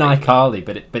could have been iCarly,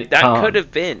 but it that can't. could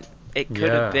have been. It could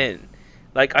have been.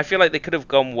 Like, I feel like they could have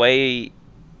gone way.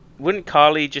 Wouldn't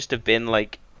Carly just have been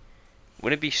like?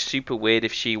 Wouldn't it be super weird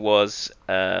if she was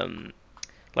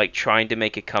like trying to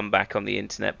make a comeback on the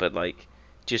internet, but like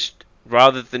just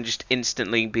rather than just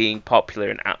instantly being popular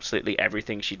in absolutely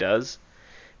everything she does?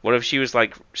 What if she was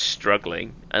like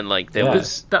struggling and like there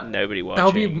was nobody watching? That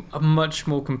would be a much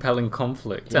more compelling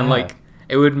conflict, and like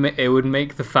it would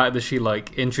make the fact that she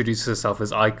like introduces herself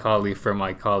as iCarly from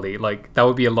iCarly, like that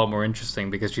would be a lot more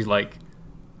interesting, because she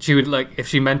would like, if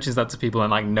she mentions that to people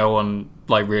and like no one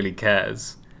like really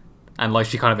cares, and like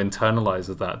she kind of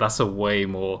internalizes that, that's a way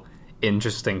more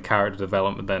interesting character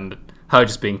development than her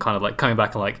just being kind of like coming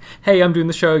back and like, hey, I'm doing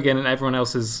the show again, and everyone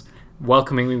else is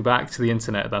welcoming me back to the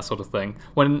internet, that sort of thing.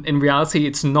 When in reality,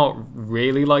 it's not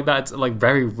really like that. It's like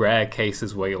very rare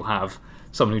cases where you'll have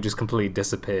someone who just completely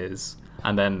disappears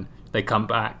and then they come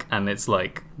back and it's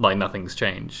like nothing's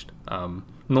changed.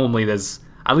 Normally, there's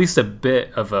at least a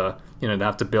bit of a, you know, they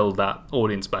have to build that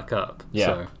audience back up. Yeah,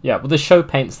 So. yeah. Well, the show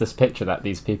paints this picture that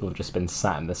these people have just been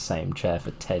sat in the same chair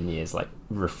for 10 years, like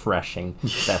refreshing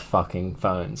their fucking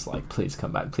phones, like, please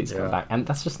come back, please come back, and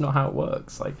that's just not how it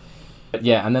works. Like, but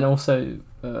yeah, and then also,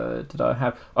 did I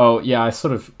have? Oh, yeah, I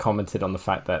sort of commented on the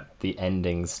fact that the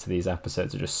endings to these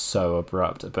episodes are just so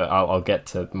abrupt. But I'll get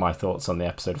to my thoughts on the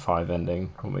episode 5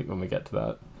 ending when we get to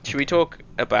that. Should we talk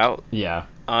about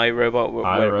iRobot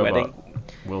Wedding?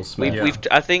 Will Smith.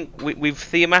 I think we've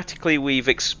thematically we've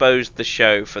exposed the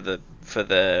show for the for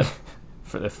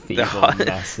the feeble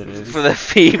mess it is. For the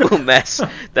feeble mess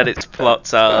that its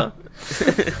plots are.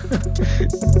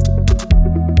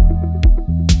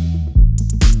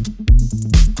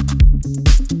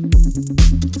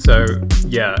 So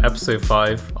yeah, episode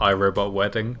 5, iRobot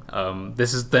Wedding.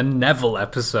 This is the Neville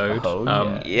episode.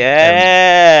 Oh,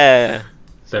 yeah.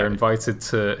 They're invited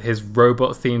to his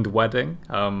robot-themed wedding.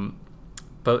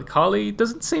 But Carly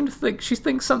doesn't seem to think... She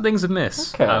thinks something's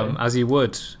amiss, as you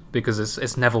would, because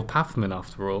it's Neville Pathman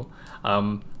after all.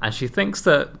 And she thinks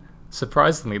that,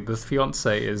 surprisingly, the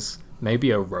fiancé is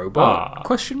maybe a robot?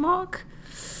 Question mark?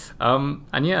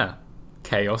 And yeah,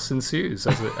 chaos ensues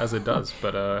as it does.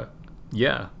 But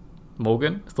yeah,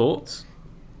 Morgan, thoughts?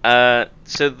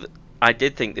 So I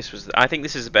did think this was. I think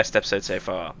this is the best episode so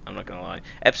far. I'm not gonna lie.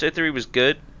 Episode 3 was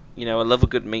good. You know, I love a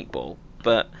good meatball,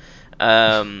 but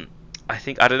I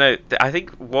think I don't know. I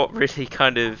think what really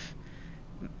kind of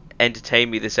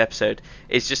entertained me this episode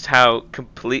is just how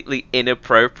completely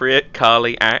inappropriate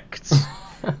Carly acts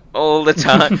all the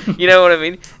time. You know what I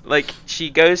mean? Like, she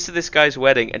goes to this guy's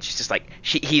wedding and she's just like,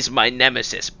 he's my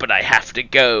nemesis, but I have to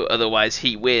go, otherwise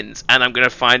he wins, and I'm gonna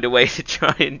find a way to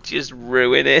try and just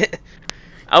ruin it.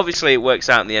 Obviously, it works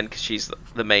out in the end because she's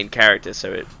the main character,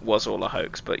 so it was all a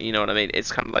hoax. But you know what I mean?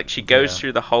 It's kind of like she goes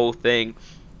through the whole thing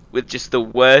with just the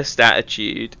worst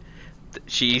attitude.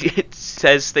 She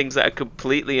says things that are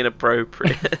completely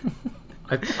inappropriate.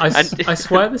 I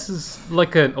swear this is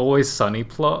like an Always Sunny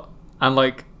plot, and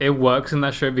like it works in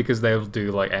that show because they'll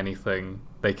do like anything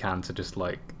they can to just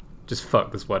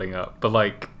fuck this wedding up. But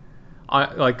like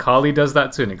Carly does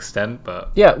that to an extent,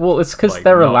 but yeah, well, it's because like,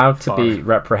 they're not allowed to far. be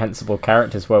reprehensible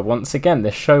characters. Where once again,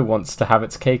 this show wants to have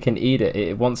its cake and eat it.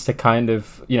 It wants to kind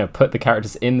of, you know, put the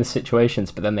characters in the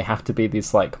situations, but then they have to be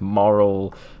these like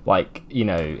moral, like, you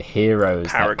know, heroes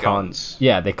Paragons.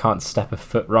 they can't step a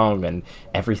foot wrong, and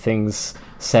everything's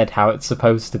said how it's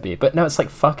supposed to be. But no, it's like,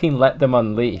 fucking let them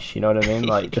unleash. You know what I mean?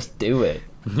 Like, just do it.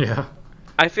 Yeah.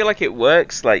 I feel like it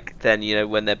works, like, then, you know,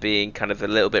 when they're being kind of a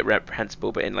little bit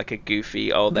reprehensible, but in like a goofy,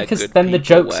 they're because good then the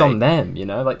people joke's way. on them, you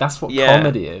know, like that's what Yeah.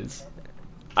 comedy is.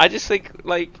 I just think,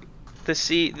 like,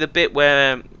 the bit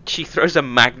where she throws a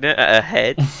magnet at her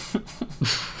head.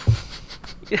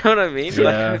 You know what I mean? Yeah.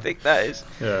 Like, I think that is,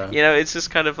 you know, it's just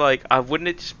kind of like, wouldn't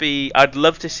it just be, I'd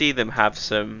love to see them have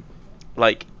some,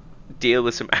 like, deal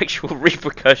with some actual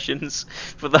repercussions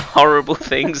for the horrible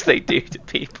things they do to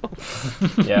people.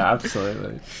 Yeah,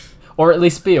 absolutely. Or at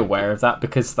least be aware of that,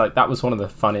 because like that was one of the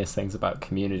funniest things about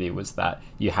Community, was that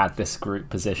you had this group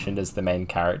positioned as the main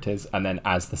characters, and then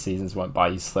as the seasons went by,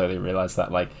 you slowly realized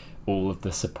that like all of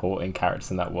the supporting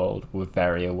characters in that world were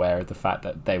very aware of the fact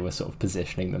that they were sort of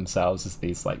positioning themselves as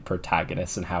these like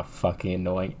protagonists, and how fucking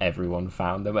annoying everyone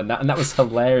found them, and that was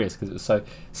hilarious because it was so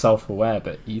self-aware.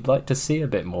 But you'd like to see a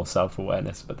bit more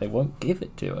self-awareness, but they won't give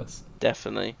it to us.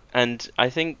 Definitely. And I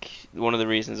think one of the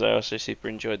reasons I also super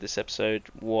enjoyed this episode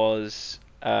was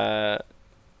the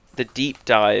deep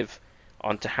dive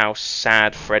onto how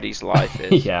sad Freddy's life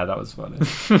is. Yeah, that was funny.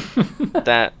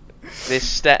 That this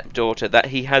stepdaughter that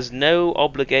he has no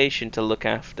obligation to look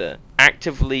after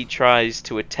actively tries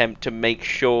to attempt to make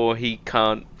sure he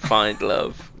can't find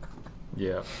love.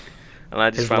 Yeah. And I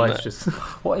just His found life's that. just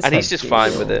What is And her he's just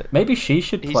fine deal? with it. Maybe she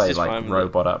should He's play just like fine with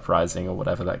Robot Uprising or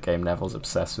whatever that game Neville's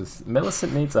obsessed with.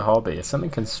 Millicent needs a hobby, it's something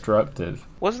constructive.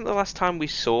 Wasn't the last time we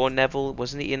saw Neville,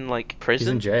 wasn't he in like he's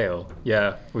prison? in jail.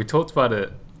 Yeah, we talked about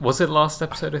it. Was it last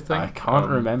episode? I think I can't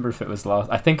remember if it was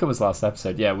last. I think it was last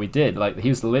episode. Yeah, we did. Like, he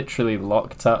was literally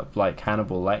locked up like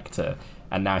Hannibal Lecter,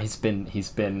 and now he's been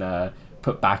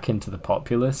put back into the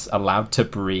populace, allowed to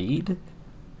breed.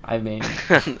 I mean,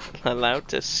 Allowed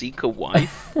to seek a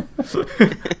wife?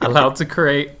 allowed to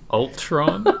create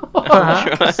Ultron.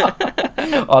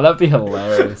 oh, that'd be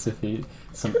hilarious if he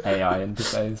some AI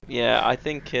interface. Yeah, I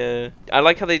think I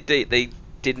like how they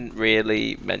didn't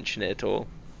really mention it at all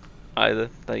either.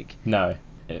 Like, No.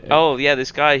 oh yeah,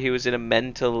 this guy who was in a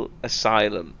mental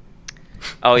asylum.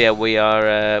 Oh yeah,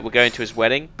 we're going to his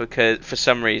wedding because for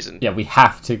some reason. Yeah, we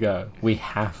have to go. We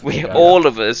go. All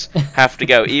of us have to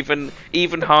go. Even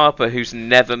Harper, who's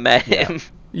never met him.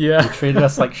 He Yeah. treated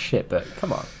us like shit, but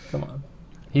come on.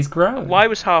 He's grown. Why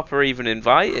was Harper even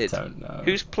invited? I don't know.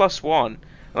 Who's +1?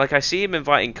 Like, I see him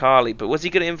inviting Carly, but was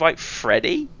he going to invite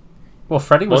Freddy? Well,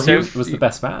 Freddy was Well, the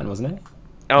best man, wasn't he?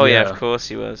 Oh yeah, Yeah. of course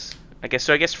he was. I guess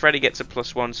Freddy gets a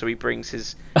 +1, so he brings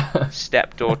his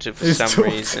stepdaughter for His some daughter.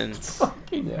 reason.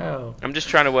 Fucking hell. I'm just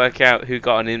trying to work out who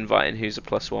got an invite and who's a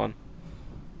 +1.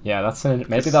 Yeah,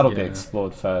 maybe that'll be Yeah.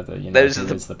 explored further. You know, Those are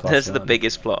who is the plus the one.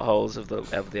 biggest plot holes of the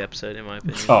episode, in my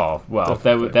opinion. Oh well,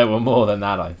 Definitely. there were more than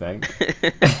that, I think.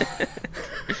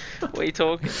 What are you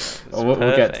talking? It's We'll get to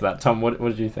perfect. that. Tom, what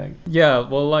did you think? Yeah,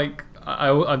 well, like,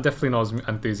 I'm definitely not as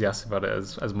enthusiastic about it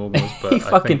as Morgan was, but He I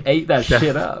fucking think ate that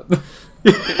shit up.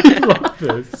 you love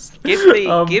this.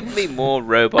 Give me more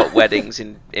robot weddings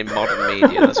in modern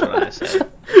media. That's what I say.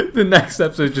 The next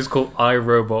episode is just called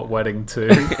iRobot Wedding 2.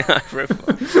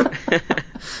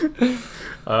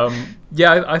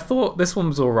 Yeah, I thought this one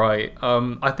was alright.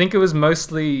 I think it was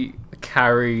mostly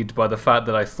carried by the fact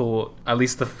that I thought at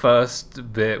least the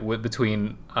first bit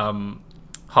between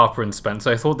Harper and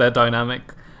Spencer, I thought their dynamic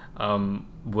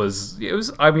was.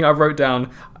 I mean, I wrote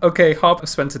down, okay, Harper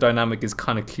Spencer dynamic is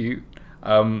kind of cute.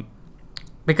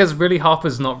 Because really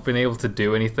Harper's not been able to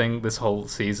do anything this whole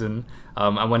season,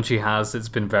 and when she has, it's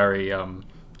been very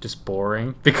just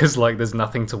boring because like there's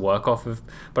nothing to work off of.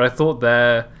 But I thought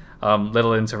their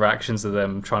little interactions of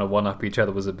them trying to one up each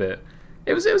other was a bit.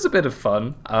 It was a bit of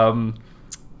fun.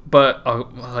 But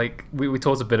like we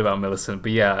talked a bit about Millicent,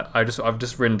 but yeah, I've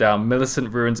just written down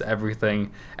Millicent ruins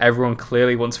everything. Everyone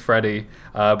clearly wants Freddy,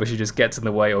 but she just gets in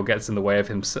the way or gets in the way of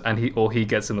him, and he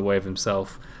gets in the way of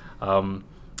himself. And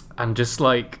just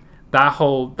like that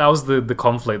was the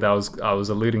conflict that I was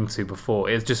alluding to before.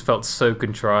 It just felt so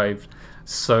contrived,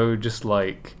 so just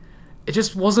like it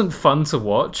just wasn't fun to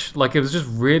watch. Like, it was just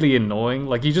really annoying.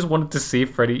 Like, you just wanted to see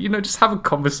Freddy, just have a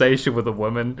conversation with a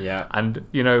woman. Yeah. And,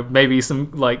 maybe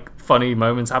some, like, funny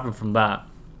moments happen from that.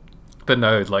 But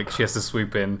no, like, she has to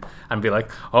swoop in and be like,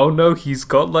 oh no, he's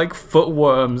got, like,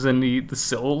 footworms and he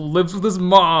still lives with his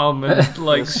mom and,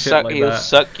 like, shit like that. He'll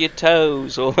suck your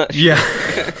toes, all that shit.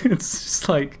 Yeah. It's just,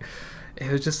 like,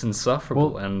 it was just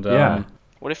insufferable. Well, and, yeah.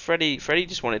 What if Freddy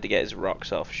just wanted to get his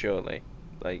rocks off, surely?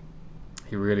 Like...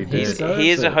 He really did. He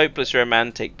is a hopeless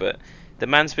romantic, but the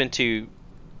man's been through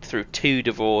 2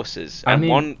 divorces, and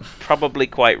one probably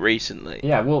quite recently.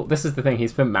 Yeah, well, this is the thing.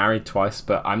 He's been married twice,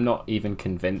 but I'm not even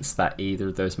convinced that either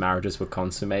of those marriages were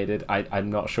consummated.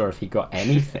 I'm not sure if he got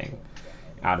anything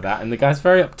out of that. And the guy's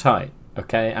very uptight,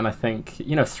 okay? And I think,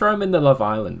 throw him in the Love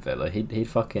Island villa.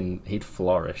 He'd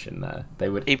flourish in there.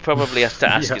 He probably has to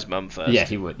ask his mum first. Yeah,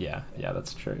 he would. Yeah,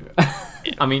 that's true.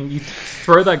 I mean, you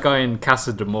throw that guy in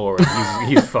Casa de Amor, and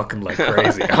he's fucking like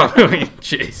crazy. I mean,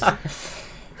 jeez.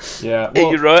 Yeah. Well,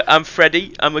 hey, you're right. I'm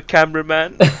Freddy. I'm a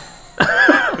cameraman.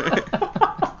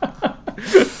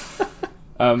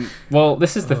 Well,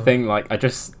 this is the thing. Like,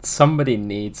 somebody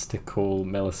needs to call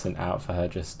Millicent out for her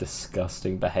just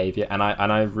disgusting behavior. And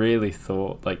I really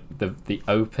thought, like, the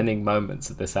opening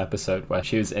moments of this episode where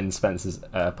she was in Spencer's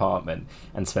apartment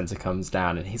and Spencer comes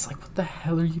down and he's like, "What the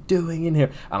hell are you doing in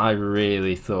here?" And I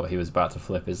really thought he was about to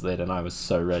flip his lid, and I was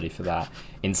so ready for that.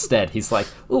 Instead, he's like,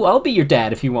 "Oh, I'll be your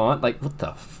dad if you want." Like, what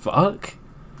the fuck?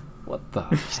 What the hell?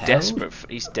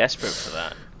 He's desperate for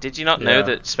that. Did you not know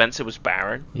that Spencer was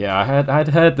barren? Yeah, I'd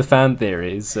heard the fan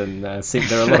theories and seen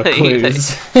there are a lot of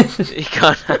clues. He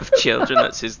can't have children.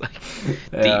 That's his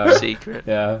deep secret.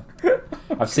 Yeah,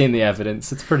 I've seen the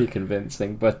evidence. It's pretty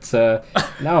convincing. But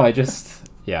no, I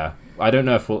don't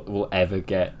know if we'll ever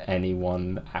get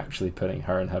anyone actually putting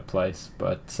her in her place.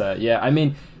 But I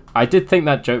mean, I did think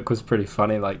that joke was pretty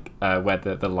funny, like where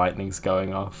the lightning's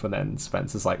going off and then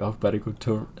Spencer's like, "Oh, better go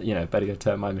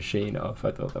turn my machine off."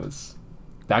 I thought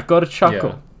that got a chuckle.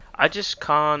 Yeah. I just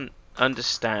can't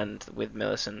understand with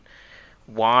Millicent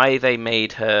why they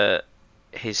made her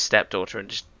his stepdaughter and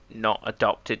just not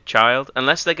adopted child,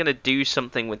 unless they're going to do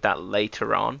something with that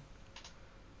later on.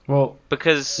 Well,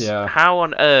 because how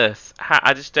on earth?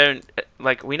 I just don't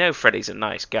like. We know Freddy's a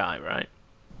nice guy, right?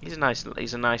 He's a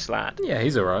nice lad. Yeah,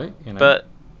 he's alright. But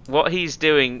what he's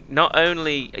doing, not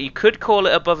only you could call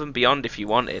it above and beyond if you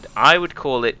wanted. I would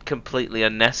call it completely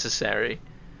unnecessary.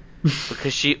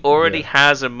 Because she already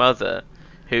has a mother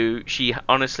who she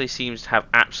honestly seems to have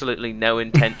absolutely no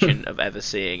intention of ever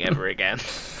seeing ever again.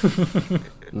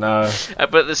 No.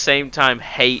 But at the same time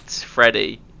hates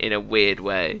Freddy in a weird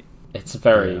way. It's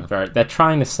very... They're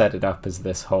trying to set it up as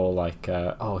this whole, like,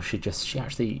 she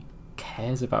actually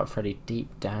cares about Freddy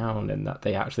deep down and that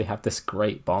they actually have this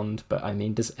great bond. But, I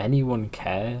mean, does anyone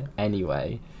care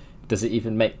anyway? Does it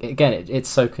even make... Again, it's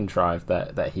so contrived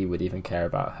that he would even care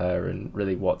about her, and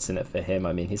really what's in it for him?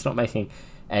 I mean, he's not making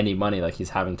any money, like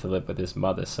he's having to live with his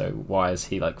mother, so why is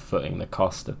he, like, footing the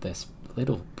cost of this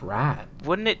little brat?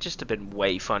 Wouldn't it just have been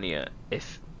way funnier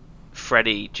if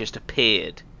Freddy just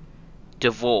appeared,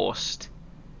 divorced,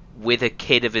 with a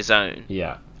kid of his own?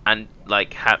 Yeah. And,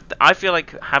 like, I feel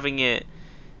like having it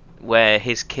where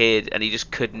his kid, and he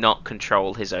just could not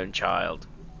control his own child,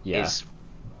 is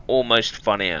almost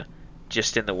funnier.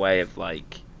 Just in the way of,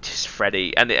 like, just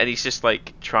Freddy, and he's just,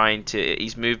 like,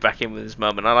 he's moved back in with his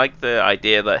mum, and I like the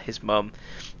idea that his mum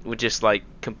would just, like,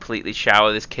 completely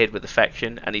shower this kid with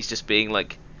affection, and he's just being,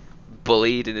 like,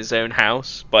 bullied in his own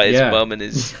house by his mum and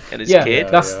his kid.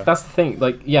 That's the thing.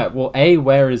 Like,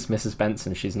 where is Mrs.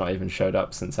 Benson? She's not even showed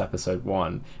up since episode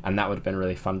 1, and that would have been a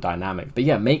really fun dynamic. But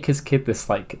make his kid this,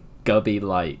 like, gubby,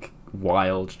 like,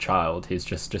 wild child who's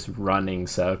just running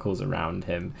circles around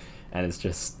him, and it's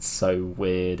just so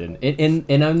weird, and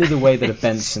in only the way that a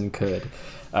Benson could.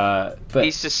 But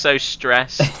he's just so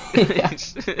stressed.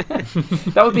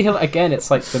 That would be again. It's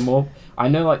like the more I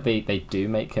know, like they do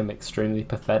make him extremely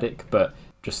pathetic, but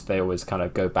just they always kind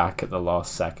of go back at the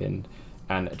last second,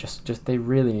 and just they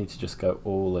really need to just go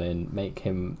all in, make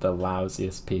him the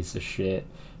lousiest piece of shit,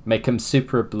 make him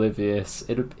super oblivious.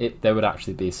 There would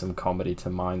actually be some comedy to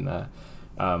mine there.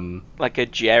 Like a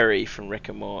Jerry from Rick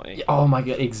and Morty. Oh my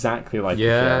god, exactly like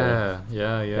Jerry.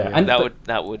 Yeah. And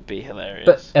that would be hilarious.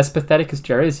 But as pathetic as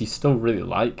Jerry is, you still really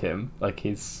like him. Like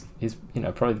he's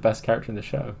probably the best character in the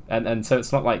show. And so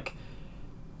it's not like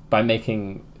by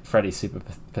making Freddy super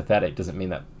pathetic doesn't mean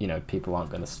that people aren't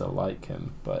going to still like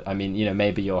him. But I mean,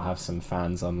 maybe you'll have some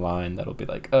fans online that'll be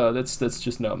like, oh, that's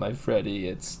just not my Freddy.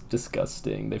 It's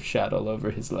disgusting. They've shat all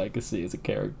over his legacy as a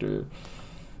character.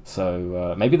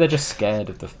 So maybe they're just scared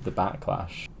of the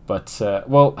backlash. But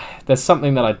well, there's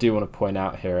something that I do want to point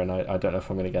out here, and I don't know if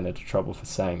I'm going to get into trouble for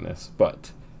saying this,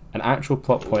 but an actual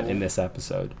plot point in this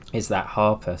episode is that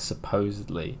Harper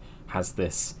supposedly has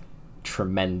this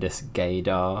tremendous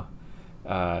gaydar.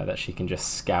 That she can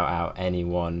just scout out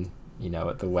anyone,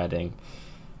 at the wedding.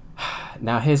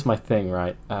 Now, here's my thing,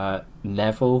 right?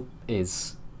 Neville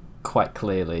is quite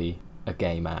clearly a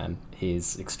gay man.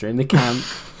 He's extremely camp.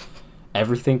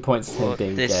 Everything points to him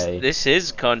being gay. This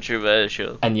is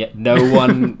controversial. And yet no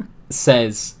one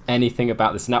says anything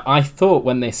about this. Now, I thought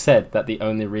when they said that the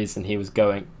only reason he was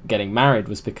getting married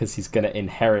was because he's going to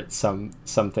inherit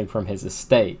something from his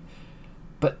estate.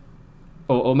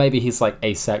 Or maybe he's like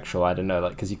asexual, I don't know,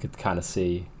 like because you could kind of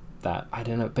see that. I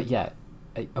don't know, but yeah,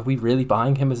 are we really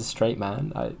buying him as a straight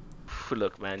man?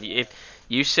 Look, man, if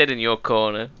you sit in your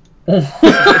corner.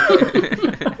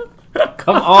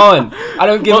 Come on, I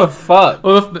don't give a fuck.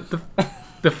 Well,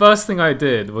 the first thing I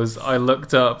did was I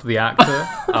looked up the actor,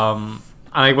 and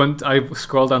I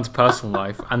scrolled down to personal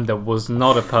life, and there was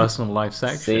not a personal life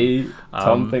section. See,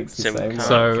 Tom thinks the same.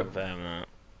 So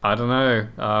I don't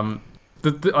know.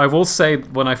 I will say,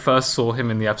 when I first saw him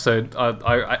in the episode,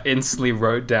 I instantly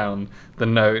wrote down the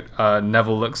note,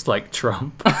 Neville looks like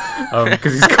Trump,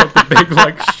 because he's got the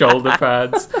big shoulder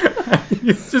pads.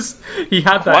 He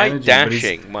had that quite energy,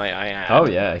 dashing, might I add. Oh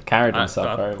yeah, he carried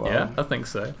himself very well. Yeah, I think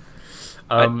so.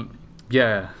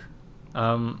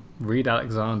 Reed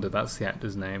Alexander, that's the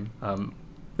actor's name.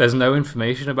 There's no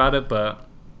information about it, but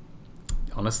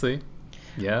honestly,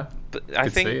 yeah. But I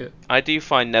think I do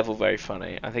find Neville very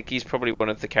funny. I think he's probably one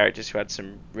of the characters who had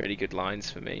some really good lines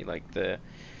for me, like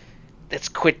 "Let's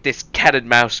quit this cat and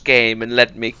mouse game and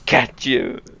let me catch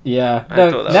you." Yeah,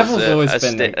 Neville's always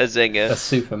been a zinger, a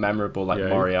super memorable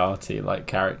Moriarty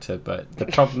character. But the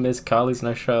problem is Carly's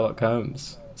no Sherlock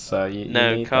Holmes, so you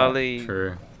need Carly. That.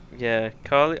 True. Yeah,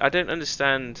 Carly. I don't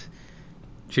understand.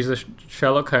 She's a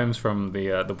Sherlock Holmes from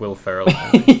the Will Ferrell.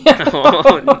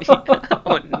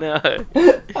 Oh no!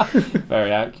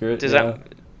 Very accurate. Does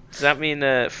that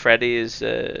mean Freddy is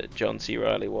John C.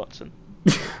 Reilly Watson?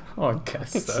 I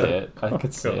guess so. I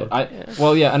could see it.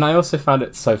 And I also found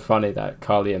it so funny that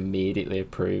Carly immediately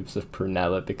approves of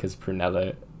Prunella because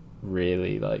Prunella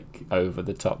really over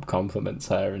the top compliments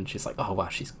her, and she's like, "Oh wow,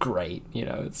 she's great."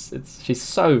 She's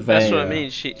so vain. That's what I mean.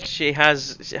 She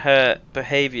has, her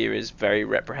behavior is very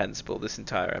reprehensible this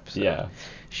entire episode. Yeah.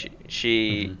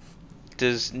 She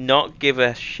does not give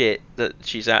a shit that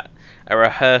she's at a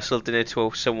rehearsal dinner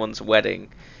to someone's wedding.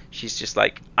 She's just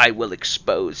like, "I will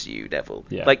expose you, Neville."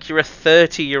 Yeah. Like, you're a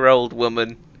 30-year-old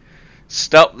woman.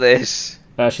 Stop this.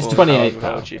 She's 28,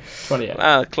 pal. 28.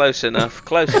 Ah, close enough.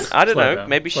 I don't know.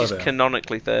 Maybe she's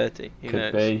canonically 30. Who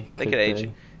knows? They could age.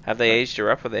 Have they aged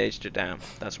her up or they aged her down?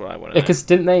 That's what I want to know. Because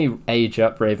didn't they age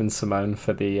up Raven Simone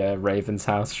for the Raven's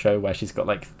House show where she's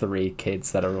got 3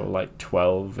 kids that are all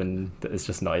 12 and it's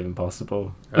just not even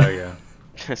possible? Oh yeah.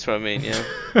 That's what I mean. Yeah.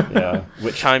 Yeah.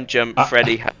 Which time jump?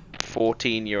 Freddy had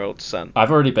 14-year-old son.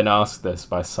 I've already been asked this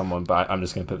by someone, but I'm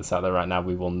just going to put this out there right now.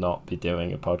 We will not be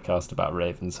doing a podcast about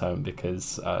Raven's Home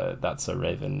because that's a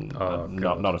Raven.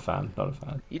 Not a fan. Not a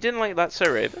fan. You didn't like That's So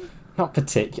Raven? Not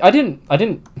particularly. I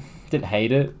didn't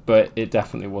hate it, but it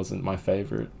definitely wasn't my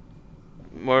favorite.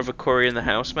 More of a Corey in the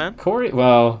House man. Corey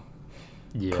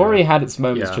had its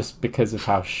moments just because of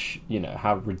how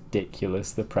how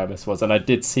ridiculous the premise was, and I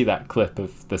did see that clip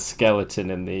of the skeleton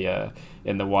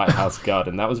in the White House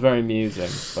garden. That was very amusing,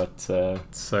 but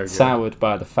soured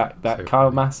by the fact that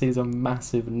Kyle Massey is a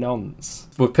massive nonce.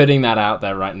 We're putting that out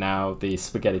there right now. The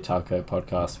Spaghetti Taco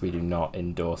podcast, we do not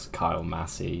endorse Kyle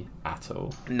Massey at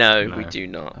all. No, we do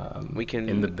not. We can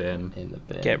in the bin.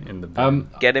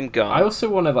 Get him gone. I also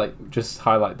want to just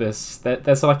highlight this.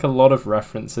 There's a lot of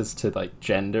references to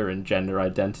gender and gender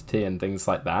identity and things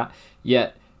like that.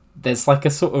 Yet there's a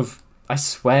sort of, I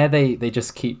swear they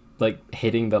just keep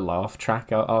hitting the laugh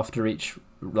track out after each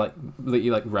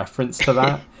reference to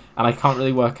that. And I can't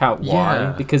really work out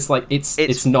why, because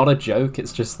it's not a joke.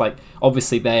 It's just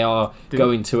obviously they are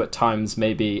going to at times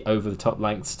maybe over the top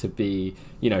lengths to be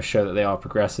show that they are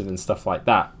progressive and stuff like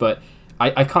that. But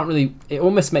I can't really... It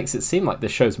almost makes it seem like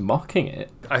this show's mocking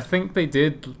it. I think they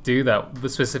did do that,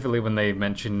 specifically when they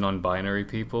mentioned non-binary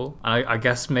people. And I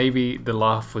guess maybe the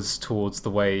laugh was towards the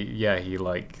way, he,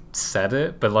 like, said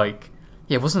it. But, like,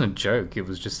 it wasn't a joke. It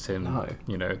was just him,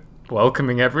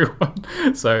 welcoming everyone.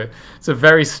 So it's a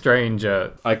very strange...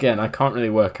 Again, I can't really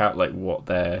work out, like, what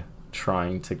they're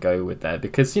trying to go with there.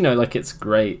 Because, like, it's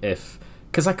great if...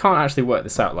 Because I can't actually work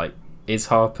this out. Like, is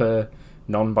Harper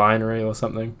non-binary or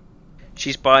something?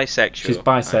 She's bisexual. She's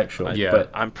bisexual, but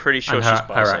I'm pretty sure and she's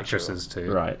bisexual. Her actresses too.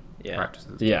 Right. Yeah. Her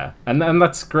actresses. Yeah. And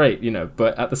that's great,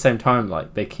 but at the same time,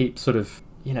 like, they keep sort of,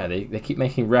 they keep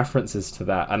making references to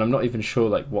that, and I'm not even sure,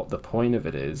 like, what the point of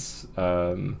it is.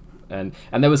 And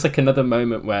there was, like, another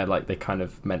moment where, like, they kind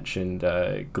of mentioned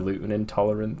gluten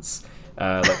intolerance,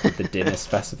 like, with the dinner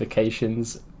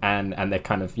specifications, and they're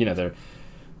kind of,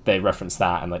 they reference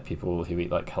that, and, like, people who eat,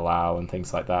 like, halal and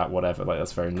things like that, whatever, like,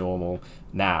 that's very normal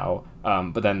now.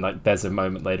 But then, like, there's a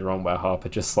moment later on where Harper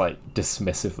just, like,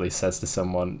 dismissively says to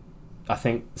someone, I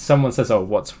think someone says, oh,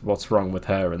 what's wrong with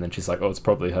her? And then she's like, oh, it's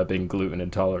probably her being gluten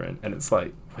intolerant. And it's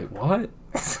like, wait, what?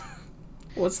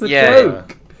 What's the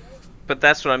joke? But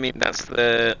that's what I mean. That's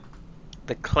the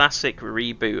classic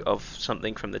reboot of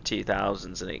something from the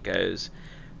 2000s, and it goes...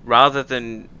 Rather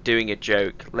than doing a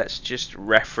joke, let's just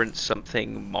reference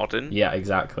something modern. Yeah,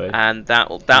 exactly. And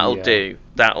that'll do.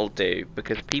 That'll do,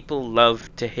 because people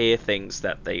love to hear things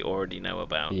that they already know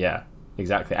about. Yeah,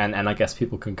 exactly. And I guess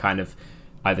people can kind of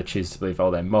either choose to believe,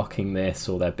 oh, they're mocking this,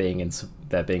 or they're being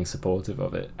supportive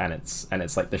of it. And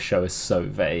it's like the show is so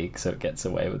vague, so it gets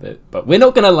away with it. But we're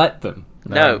not going to let them.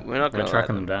 No, we're not going to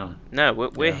tracking them down. No,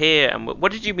 we're here. And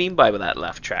what did you mean by that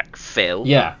laugh track, Phil?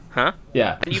 Yeah. Huh?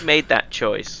 Yeah. And you made that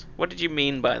choice. What did you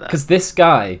mean by that? Because this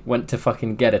guy went to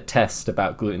fucking get a test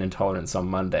about gluten intolerance on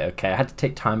Monday, okay? I had to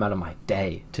take time out of my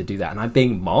day to do that, and I'm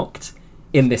being mocked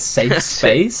in this safe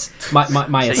space. My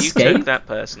so escape. You took that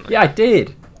personally? Yeah, I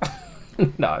did.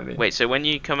 No, I mean... Wait, so when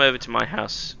you come over to my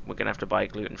house, we're going to have to buy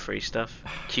gluten-free stuff?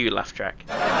 Cue laugh track.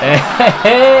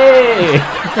 Hey!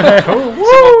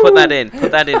 Someone put that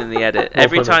in the edit.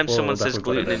 Every time someone says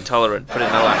gluten intolerant, put in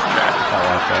a laugh track.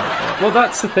 I like that. Well,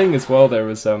 that's the thing as well. There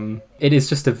was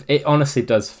it honestly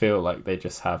does feel like they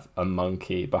just have a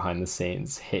monkey behind the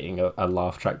scenes hitting a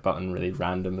laugh track button really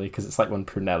randomly, because it's like when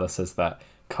Prunella says that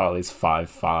Carly's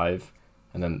 5'5",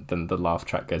 and then the laugh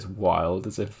track goes wild,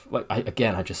 as if, like, I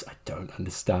don't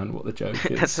understand what the joke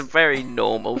is. That's a very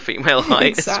normal female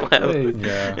height exactly. as well.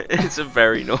 Yeah. It's a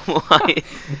very normal height.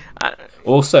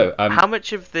 Also, how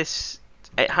much of this...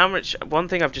 One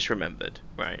thing I've just remembered,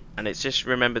 right? And it's just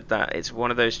remembered that it's one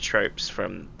of those tropes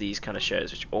from these kind of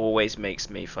shows which always makes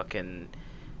me fucking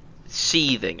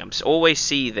seething. I'm always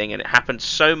seething, and it happened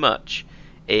so much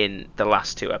in the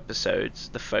last two episodes,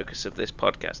 the focus of this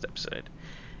podcast episode,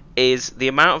 is the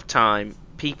amount of time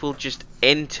people just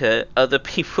enter other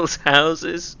people's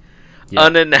houses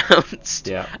unannounced,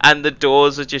 and the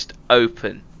doors are just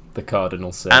open. The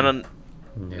cardinal sin. And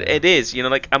it is,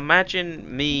 like,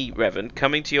 imagine me, Revan,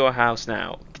 coming to your house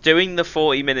now, doing the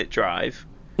 40-minute drive,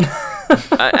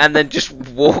 and then just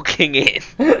walking in,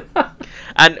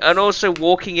 and also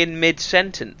walking in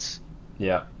mid-sentence.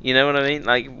 Yeah. You know what I mean?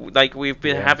 Like we've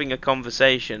been having a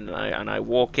conversation, and I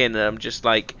walk in, and I'm just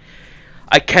like,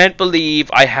 I can't believe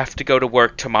I have to go to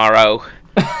work tomorrow,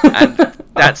 and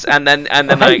then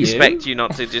I expect you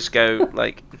not to just go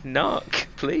like, knock,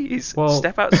 please,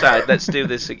 step outside, let's do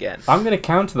this again. I'm going to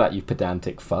counter that, you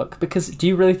pedantic fuck, because do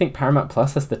you really think Paramount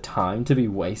Plus has the time to be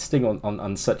wasting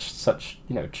on such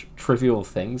trivial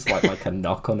things like a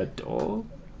knock on a door?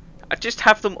 I just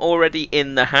have them already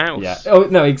in the house. Yeah. Oh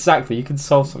no, exactly. You can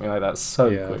solve something like that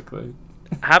so quickly.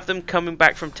 Have them coming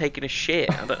back from taking a shit.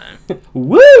 I don't know.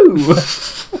 Woo!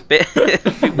 Be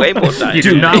way more time. You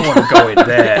do not want to go in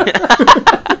there.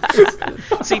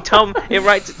 See, Tom, it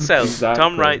writes itself. Exactly.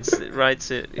 Tom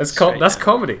writes it. That's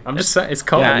comedy. I'm just saying, it's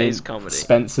comedy. Yeah, it's comedy.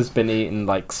 Spencer's been eating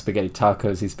like spaghetti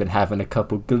tacos. He's been having a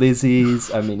couple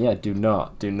glizzies. I mean, do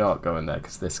not go in there,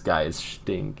 because this guy is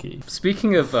stinky.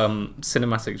 Speaking of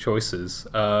cinematic choices,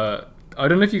 I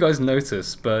don't know if you guys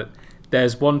noticed, but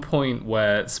there's one point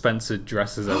where Spencer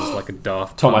dresses as like a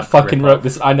Daft Tom, I fucking wrote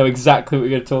this. I know exactly what we're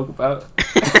going to talk about.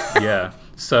 Yeah.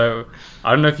 So,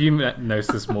 I don't know if you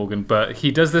noticed this, Morgan, but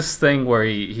he does this thing where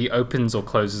he opens or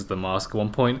closes the mask at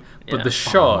one point, but the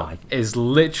shot is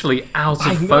literally out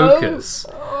of focus.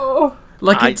 Oh.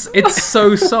 Like, it's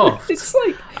so soft. It's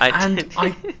like...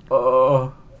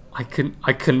 I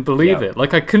couldn't believe it.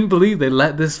 Like, I couldn't believe they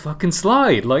let this fucking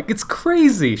slide. Like, it's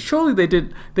crazy. Surely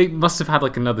they must have had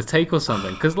like another take or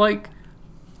something, because like,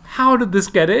 how did this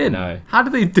get in? No. How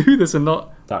did they do this and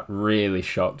not That really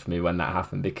shocked me when that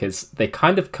happened, because they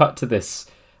kind of cut to this,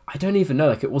 I don't even know,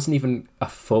 like it wasn't even a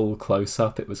full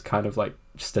close-up, it was kind of like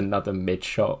just another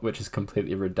mid-shot, which is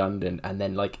completely redundant, and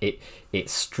then like it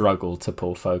struggled to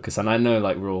pull focus. And I know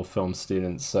like we're all film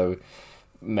students, so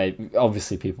maybe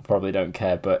obviously people probably don't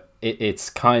care, but it's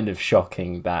kind of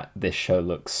shocking that this show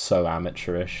looks so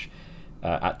amateurish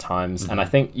at times. And I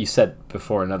think you said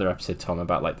before another episode, Tom,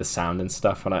 about like the sound and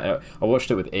stuff, and I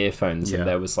watched it with earphones, and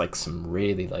there was like some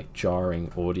really like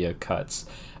jarring audio cuts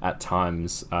at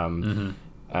times, and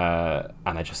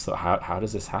I just thought, how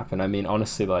does this happen? I mean,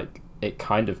 honestly, like it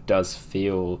kind of does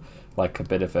feel like a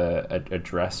bit of a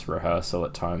dress rehearsal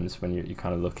at times when you're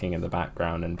kind of looking in the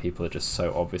background and people are just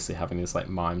so obviously having these like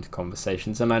mimed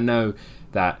conversations. And I know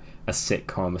that a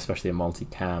sitcom, especially a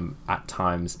multicam, at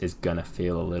times is gonna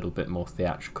feel a little bit more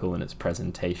theatrical in its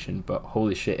presentation, but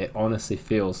holy shit, it honestly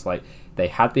feels like they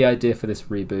had the idea for this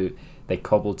reboot, they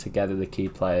cobbled together the key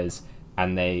players,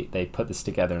 and they put this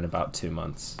together in about 2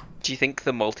 months. Do you think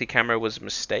the multi-camera was a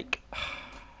mistake? Do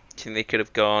you think they could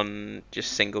have gone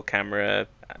just single camera,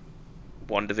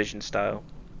 WandaVision style?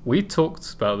 We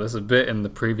talked about this a bit in the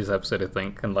previous episode, I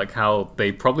think, and like how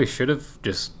they probably should have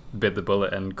just bit the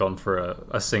bullet and gone for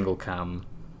a single cam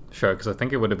show, because I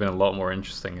think it would have been a lot more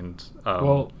interesting. And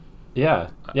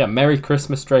Merry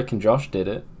Christmas, Drake and Josh did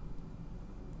it,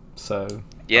 so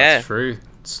yeah, that's true.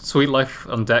 Sweet Life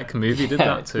on Deck movie did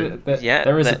that too.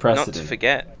 There is a precedent. Not to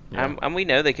forget. Yeah. And we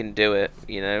know they can do it,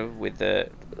 with the,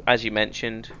 as you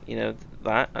mentioned,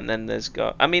 that, and then there's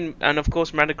got, and of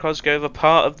course Miranda Cosgrove, a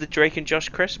part of the Drake and Josh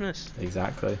Christmas.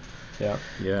 Exactly.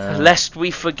 Yeah. Lest we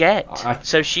forget.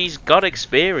 So she's got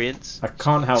experience. I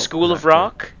can't help. School of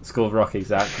Rock,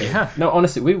 exactly. Yeah. No,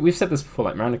 honestly, we've said this before.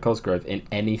 Like Miranda Cosgrove in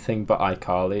anything but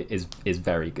iCarly is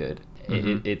very good.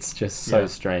 It's just so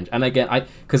strange. And again,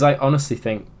 because I honestly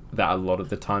think that a lot of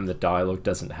the time the dialogue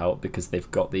doesn't help, because they've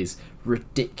got these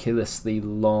ridiculously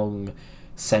long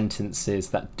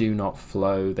sentences that do not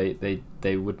flow.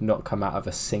 They would not come out of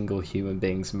a single human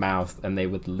being's mouth, and they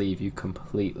would leave you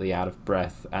completely out of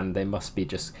breath, and they must be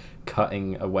just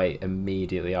cutting away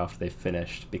immediately after they've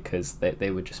finished, because they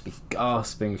would just be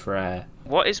gasping for air.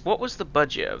 What was the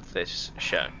budget of this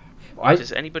show?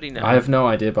 Does anybody know? I have no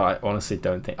idea, but I honestly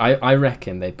don't think. I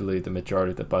reckon they blew the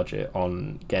majority of the budget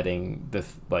on getting the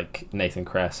Nathan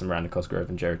Kress and Miranda Cosgrove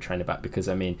and Jared Trainer back, because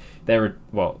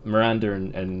Miranda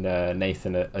and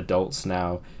Nathan are adults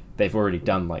now. They've already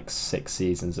done like 6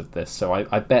 seasons of this, so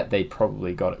I bet they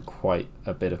probably got quite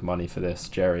a bit of money for this.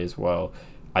 Jerry as well.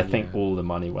 I think all the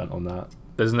money went on that.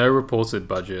 There's no reported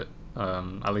budget,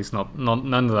 at least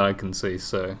none that I can see.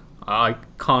 So I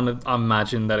can't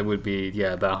imagine that it would be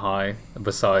that high.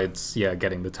 Besides,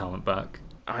 getting the talent back.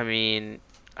 I imagine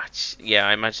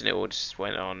it all just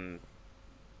went on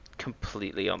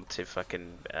completely onto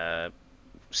fucking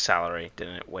salary,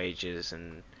 didn't it? Wages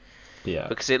and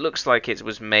because it looks like it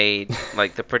was made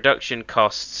like the production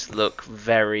costs look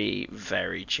very,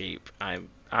 very cheap.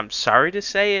 I'm sorry to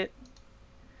say it.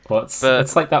 Well,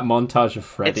 it's like that montage of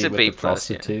Freddy with the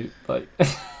prostitute, like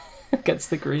against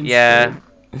the green screen.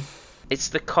 It's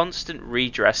the constant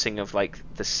redressing of like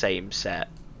the same set,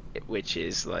 which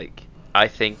is like, I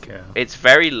think it's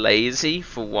very lazy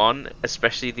for one,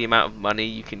 especially the amount of money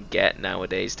you can get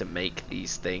nowadays to make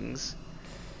these things.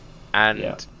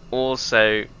 And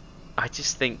also, I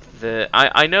just think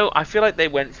I feel like they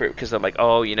went for it because they're like,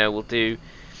 we'll do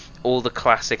all the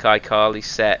classic iCarly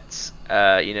sets,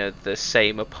 the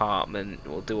same apartment,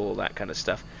 we'll do all that kind of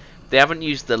stuff. They haven't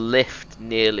used the lift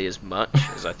nearly as much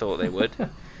as I thought they would.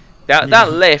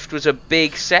 That lift was a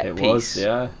big set piece. It was,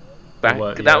 yeah.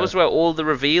 That was where all the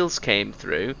reveals came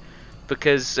through,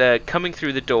 because coming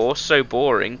through the door, so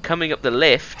boring. Coming up the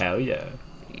lift, hell yeah.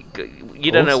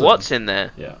 You don't know what's in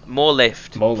there. Yeah. More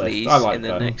lift, please. I like in the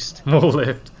that. next. More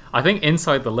lift. I think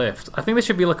inside the lift. I think there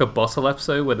should be like a bottle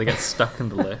episode where they get stuck in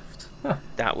the lift.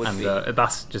 That would be.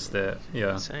 That's just it.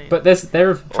 Yeah. Insane. But there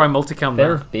have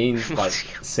been like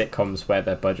sitcoms where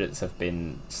their budgets have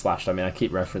been slashed. I mean, I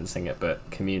keep referencing it, but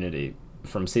Community,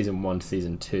 from season 1 to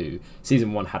season 2,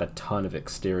 season 1 had a ton of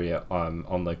exterior on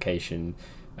location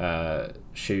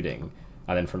shooting,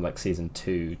 and then from like season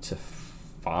 2 to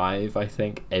 5, I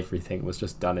think everything was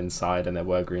just done inside, and there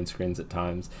were green screens at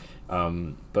times,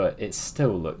 but it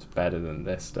still looked better than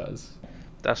this does.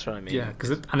 That's what I mean. Yeah,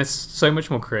 and it's so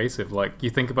much more creative. Like, you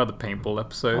think about the paintball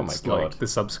episodes, oh my God. Like the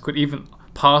subsequent, even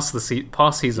past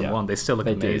season 1, they still look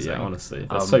amazing. Do, honestly,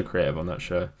 they're so creative on that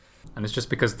show. And it's just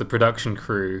because the production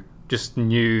crew just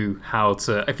knew how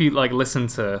to. If you like listen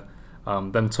to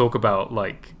them talk about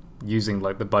like using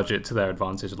like the budget to their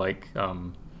advantage, like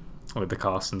with the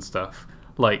cast and stuff,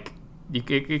 like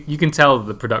you can tell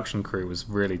the production crew was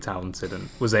really talented and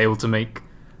was able to make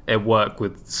it work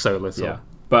with so little. Yeah.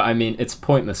 But I mean, it's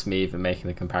pointless me even making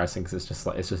the comparison because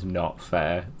it's just not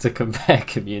fair to compare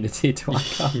Community to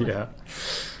iCarly. Yeah.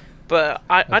 But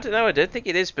I don't know. I don't think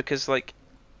it is because like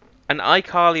an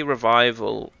iCarly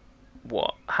revival.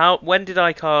 When did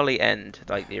iCarly end?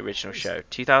 Like the original show,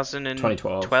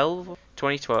 2012.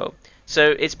 2012.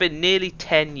 So it's been nearly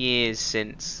 10 years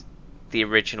since the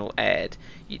original aired.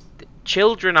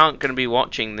 Children aren't going to be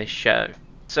watching this show.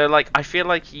 So like I feel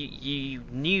like you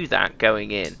knew that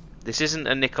going in. This isn't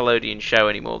a Nickelodeon show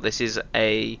anymore. This is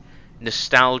a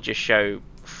nostalgia show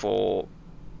for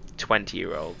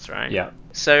 20-year-olds, right? Yeah.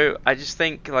 So I just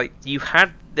think like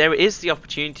there is the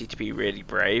opportunity to be really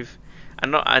brave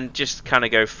and just kind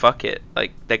of go fuck it.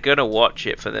 Like they're gonna watch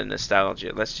it for the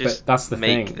nostalgia. Let's just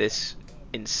make this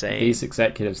insane. These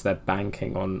executives, they're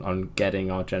banking on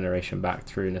getting our generation back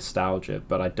through nostalgia,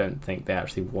 but I don't think they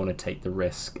actually want to take the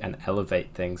risk and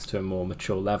elevate things to a more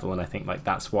mature level. And I think like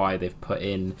that's why they've put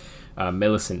in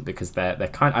Millicent, because they're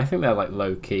I think they're like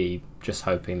low key just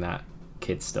hoping that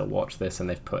kids still watch this, and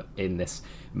they've put in this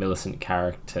Millicent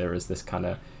character as this kind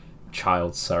of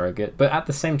child surrogate. But at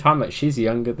the same time, like she's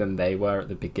younger than they were at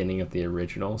the beginning of the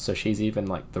original, so she's even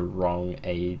like the wrong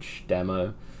age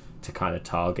demo to kind of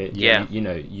target. Yeah.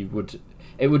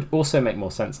 It would also make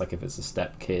more sense, like if it's a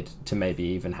step kid, to maybe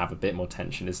even have a bit more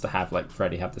tension, is to have like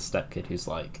Freddie have the step kid who's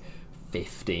like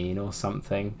 15 or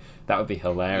something. That would be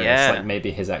hilarious. Yeah. Like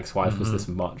maybe his ex-wife was this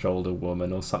much older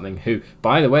woman or something, who,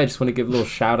 by the way, I just want to give a little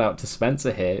shout out to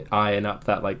Spencer here, eyeing up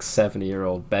that like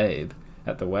 70-year-old babe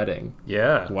at the wedding.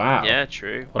 Yeah. Wow. Yeah,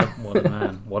 true. What a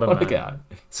man. What a What man. a guy.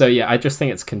 So yeah, I just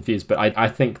think it's confused, but I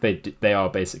think they are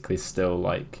basically still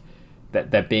like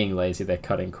they're being lazy, they're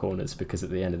cutting corners, because at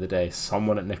the end of the day,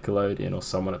 someone at Nickelodeon or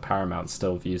someone at Paramount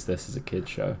still views this as a kid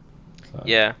show. So.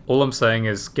 Yeah. All I'm saying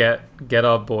is get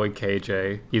our boy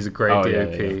KJ. He's a great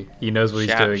DOP. Yeah. He knows what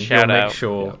he's doing. He'll make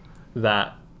sure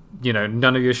that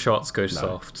none of your shots go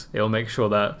soft. He'll make sure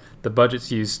that the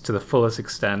budget's used to the fullest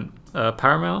extent.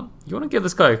 Paramount, you want to give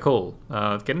this guy a call?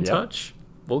 Get in touch.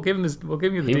 We'll give you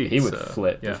the deets. He would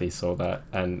flip if he saw that,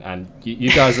 and you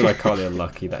guys are like kind of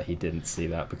lucky that he didn't see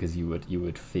that, because you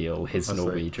would feel his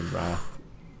Norwegian wrath.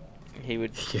 He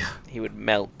would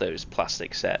melt those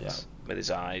plastic sets with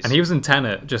his eyes. And he was in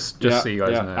Tenet, just so you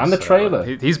guys know. And the trailer.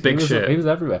 He's big shit. He was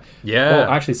everywhere. Yeah.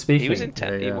 Well, actually speaking, he was in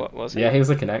Tenet. Was he? Yeah, he was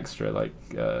like an extra. Like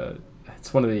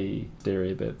it's one of the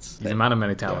stereo bits. He's a man of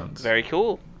many talents. Very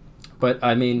cool. But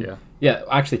I mean,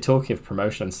 actually talking of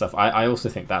promotion and stuff, I also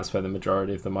think that's where the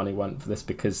majority of the money went for this,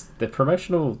 because the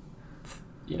promotional,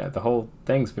 the whole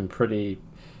thing's been pretty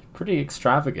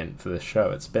extravagant for this show.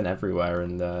 It's been everywhere,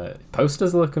 and the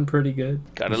posters are looking pretty good.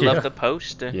 Gotta love the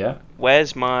poster. Yeah.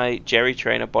 Where's my Jerry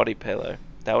Trainer body pillow?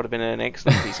 That would have been an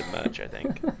excellent piece of merch, I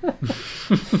think.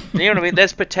 You know what I mean?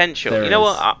 There's potential. There you know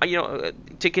is.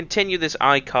 what? To continue this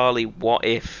iCarly what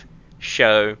if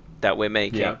show that we're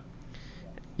making. Yeah.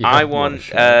 I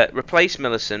want replace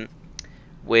Millicent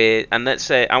with, and let's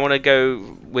say I want to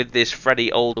go with this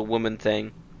Freddie older woman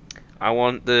thing. I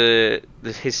want his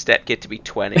stepkid to be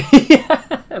 20.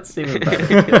 Yeah, that's even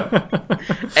better.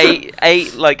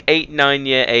 Yeah. 9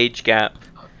 year age gap.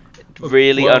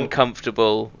 Really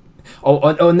uncomfortable.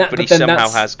 But he somehow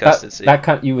has custody.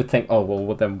 That you would think,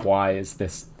 well, then why is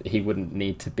this? He wouldn't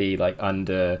need to be like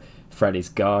under Freddie's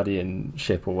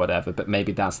guardianship or whatever, but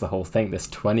maybe that's the whole thing. This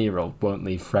 20-year-old won't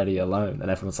leave Freddie alone, and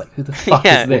everyone's like, who the fuck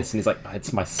is this? And he's like,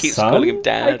 it's my Keeps son, calling him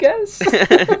dad. I guess.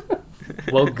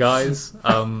 Well, guys,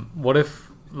 what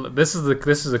if this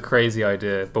is a crazy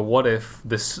idea, but what if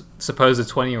this supposed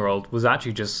 20-year-old was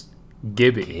actually just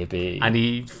Gibby, and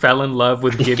he fell in love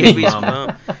with Gibby's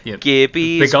mom. Yeah,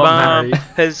 Gibby's mom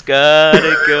has got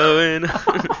it going.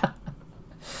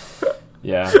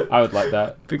 Yeah, I would like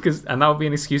that, and that would be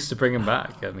an excuse to bring him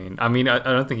back. I mean, I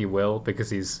don't think he will,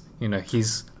 because he's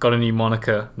got a new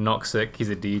moniker, Noxic. He's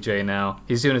a DJ now.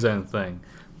 He's doing his own thing.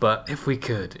 But if we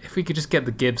could just get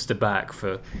the Gibbster back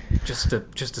for just a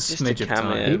smidge of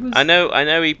time. I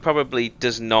know he probably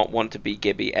does not want to be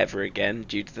Gibby ever again,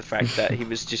 due to the fact that he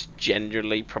was just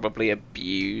generally probably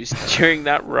abused during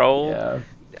that role. Yeah.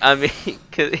 I mean,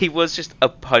 cause he was just a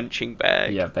punching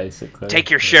bag. Yeah, basically. Take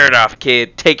your shirt off,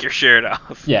 kid. Take your shirt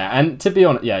off. Yeah, and to be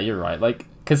honest, yeah, you're right. Like,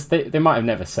 because they might have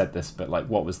never said this, but like,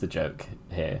 what was the joke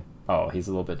here? Oh, he's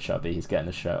a little bit chubby. He's getting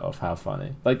a shirt off. How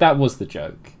funny! Like, that was the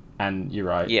joke. And you're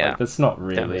right. Yeah, like, that's not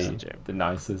really the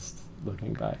nicest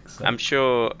looking back. So. I'm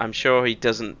sure he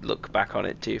doesn't look back on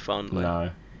it too fondly.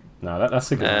 No,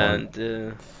 that's a good point.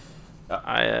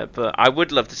 And but I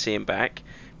would love to see him back.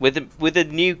 with a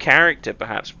new character,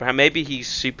 perhaps. Maybe he's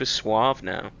super suave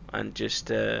now and just.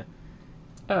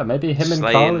 Maybe him and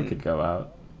slaying- Carly could go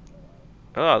out.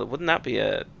 Oh, wouldn't that be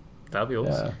That'd be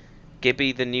awesome.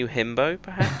 Gibby the new himbo,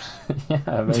 perhaps?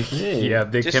 Yeah, maybe. Yeah,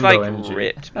 big Just himbo like energy.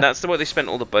 ripped. That's what they spent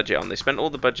all the budget on. They spent all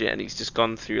the budget, and he's just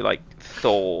gone through like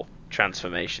Thor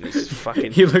transformation. He's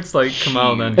fucking. He looks like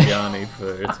Kamal huge. Nanjiani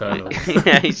for Eternals.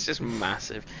 Yeah, he's just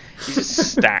massive. He's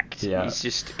just stacked. Yeah. He's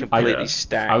just completely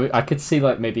stacked. I could see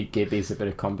like maybe Gibby's a bit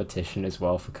of competition as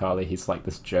well for Carly. He's like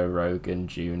this Joe Rogan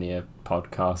Jr.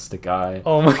 podcaster guy.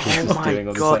 Oh my who's god. just my doing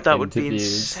all this, God, like, that would be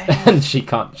interviews, insane. and she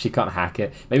can't hack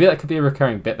it. Maybe that could be a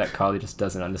recurring bit that Carly just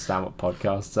doesn't understand what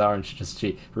podcasts are, and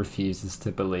she refuses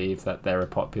to believe that they're a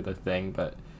popular thing.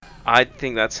 But I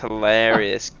think that's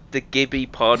hilarious. The Gibby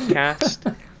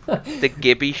podcast, the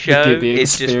Gibby show, the Gibby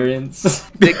is just experience.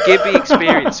 the Gibby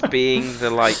experience being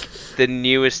the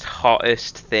newest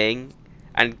hottest thing,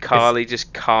 and Carly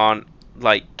just can't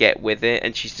like get with it,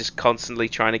 and she's just constantly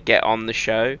trying to get on the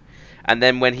show, and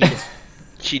then when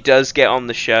she does get on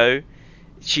the show,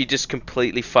 she just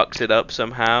completely fucks it up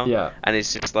somehow. Yeah. And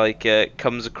it's just like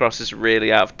comes across as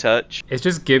really out of touch. It's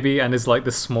just Gibby and his like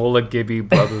the smaller Gibby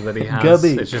brother that he has.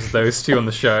 Gubby. It's just those two on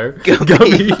the show.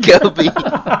 Gubby.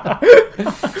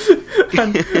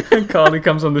 and Carly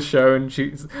comes on the show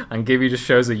and Gibby just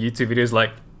shows her YouTube videos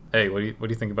like, hey, what do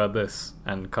you think about this?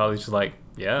 And Carly's just like,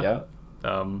 yeah.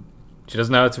 She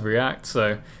doesn't know how to react,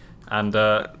 so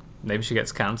maybe she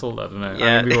gets cancelled. I don't know.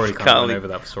 Yeah, I mean, we've already kind of Carly, went over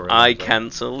that story. I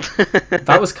cancelled.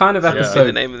 That was kind of That'd be episode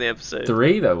the name of the episode.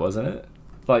 3, though, wasn't it?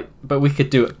 Like, but we could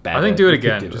do it better. I think do it We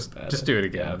could again. Just do it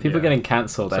again. Yeah, people Yeah. getting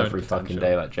cancelled So every fucking potential.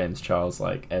 day, like James Charles,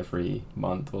 like every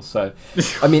month or so.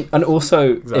 I mean, and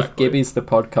also, if Exactly. Gibby's the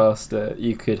podcaster,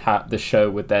 you could have the show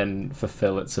would then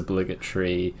fulfill its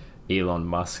obligatory Elon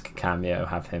Musk cameo,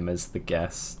 have him as the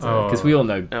guest, because we all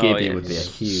know Gibby yeah, would be a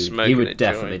he's huge. He smoking a would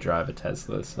definitely joint. drive a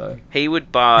Tesla. So He would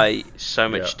buy so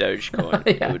much Yeah. Dogecoin.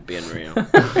 Yeah. It would be unreal.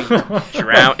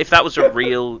 Drown. If that was a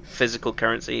real physical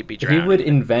currency, he'd be he drowning. would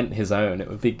invent his own. It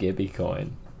would be Gibby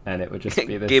coin, and it would just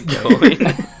be this thing.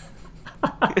 Gibcoin.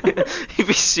 He'd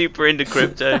be super into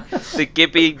crypto. The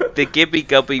Gibby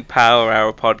Gubby Power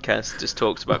Hour podcast just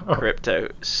talks about crypto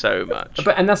so much.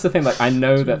 And that's the thing, like, I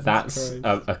know that Jesus that's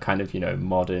Christ. a kind of,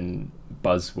 modern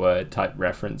buzzword type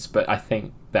reference, but I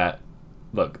think that,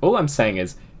 look, all I'm saying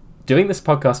is, doing this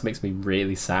podcast makes me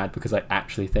really sad, because I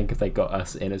actually think if they got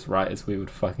us in as writers, we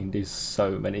would fucking do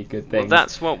so many good things. Well,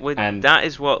 that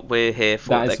is what we're here for.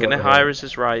 That They're is going to what we're hire here. us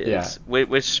as writers. Yeah.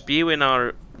 We're spewing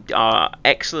our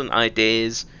excellent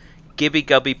ideas. Gibby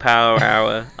Gubby Power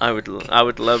Hour. I would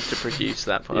love to produce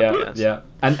that podcast. Yeah.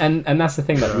 And that's the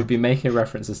thing, that we'd be making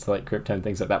references to, like, crypto and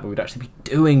things like that, but we'd actually be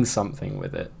doing something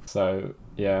with it. So,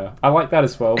 yeah. I like that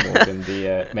as well, Morgan.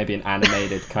 The maybe an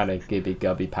animated kind of Gibby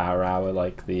Gubby Power Hour,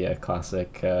 like the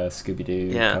classic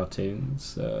Scooby-Doo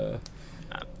cartoons.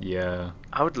 Yeah.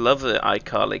 I would love the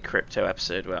iCarly crypto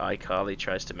episode where iCarly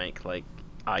tries to make like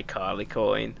iCarly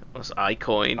coin or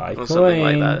iCoin or something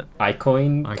like that.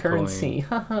 iCoin currency.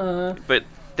 Haha. But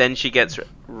then she gets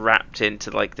wrapped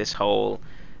into like this whole.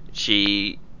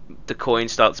 The coin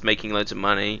starts making loads of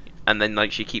money, and then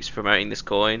like she keeps promoting this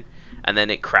coin, and then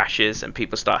it crashes, and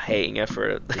people start hating her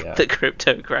for the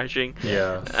crypto crashing.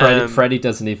 Yeah. Freddie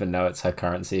doesn't even know it's her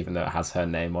currency, even though it has her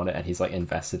name on it, and he's like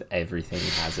invested everything he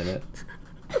has in it.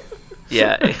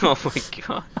 Yeah. Oh my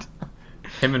god.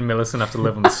 Him and Millicent have to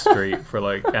live on the street for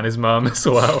like, and his mum as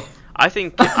well. I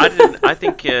think.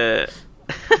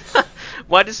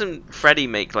 Why doesn't Freddie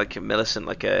make like a Millicent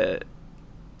like a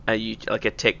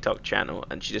TikTok channel,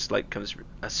 and she just like becomes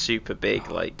a super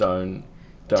big like Don't.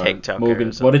 TikToker Morgan,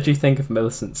 or what did you think of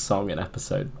Millicent's song in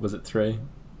episode? Was it 3?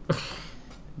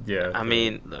 Yeah. I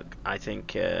mean, look, I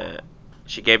think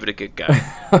she gave it a good go.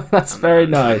 That's very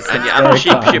nice. And, That's and very she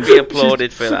kind. should be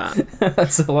applauded for that.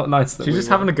 That's a lot nicer. she's just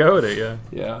having a go at it, yeah.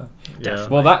 Yeah. Yeah.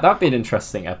 Well, that'd be an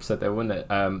interesting episode, though, wouldn't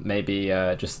it? Maybe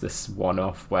just this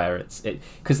one-off where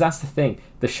because that's the thing.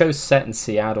 The show's set in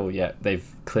Seattle, yet they've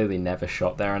clearly never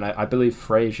shot there, and I believe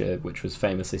Frasier, which was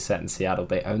famously set in Seattle,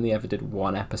 they only ever did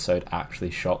one episode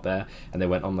actually shot there, and they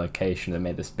went on location and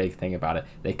made this big thing about it.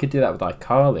 They could do that with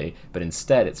iCarly, but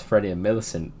instead it's Freddie and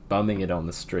Millicent bumming it on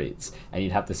the streets, and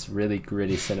you'd have this really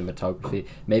gritty cinematography.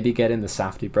 Maybe get in the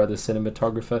Safdie brothers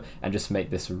cinematographer and just make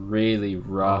this really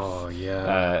rough. Oh,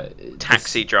 yeah.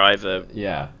 Taxi driver.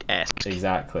 Yeah, esque.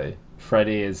 exactly.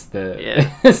 Freddie is the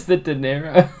Yeah. is the De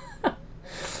Niro.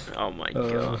 Oh my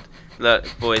god. Look,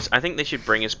 boys, I think they should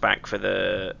bring us back for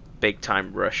the Big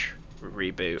Time Rush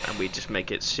reboot, and we just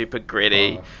make it super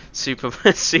gritty,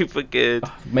 super good.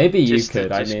 Maybe you Just-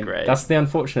 could. I just mean, great. that's the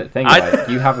unfortunate thing. I- Like,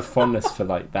 you have a fondness for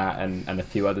like that, and a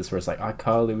few others where it's like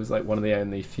iCarly was like one of the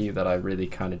only few that I really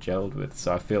kind of gelled with.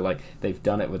 So I feel like they've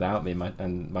done it without me,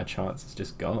 and my chance is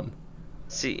just gone.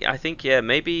 See, I think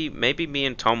maybe me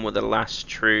and Tom were the last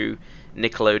true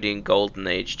Nickelodeon Golden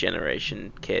Age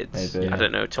generation kids. Maybe. I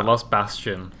don't know, The Tom. last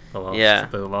bastion. The last, Yeah.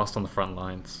 the last on the front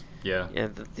lines. Yeah. Yeah,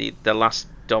 the last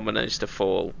dominoes to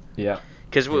fall. Yeah.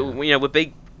 Because we're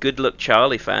big Good Luck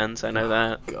Charlie fans. I know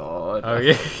that. God. Oh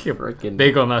yeah, you're Freaking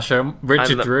big on that show.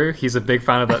 Richard I lo- Drew, he's a big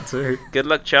fan of that too. Good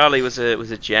Luck Charlie was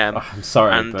a gem. Oh, I'm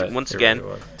sorry, and but once It again,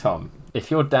 really was. Tom,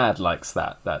 if your dad likes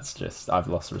that, that's just I've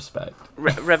lost respect.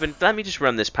 Revan, let me just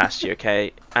run this past you,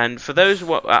 okay? And for those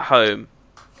at home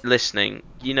listening,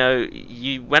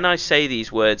 when I say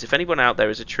these words, if anyone out there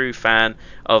is a true fan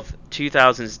of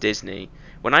 2000s Disney,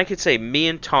 when I could say me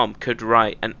and Tom could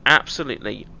write an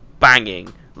absolutely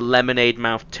banging Lemonade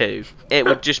Mouth 2, it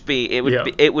would just be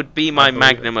it would be my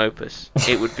magnum opus.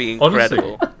 It would be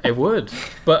incredible. Honestly, it would.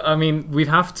 But I mean, we'd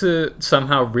have to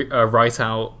somehow write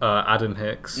out Adam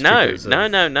Hicks. No. because of-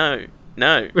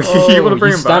 no. You want to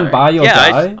bring him stand back? by your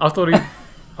Yeah, guy?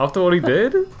 After what he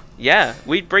did? Yeah,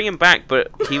 we'd bring him back,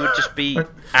 but he would just be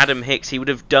Adam Hicks. He would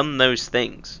have done those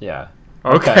things. Yeah.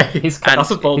 Okay.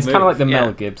 That's a bold he's move. kind of like the Yeah.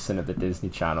 Mel Gibson of the Disney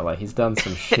Channel. Like, he's done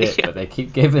some shit, Yeah. but they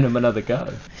keep giving him another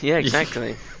go. Yeah,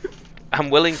 exactly. I'm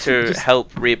willing to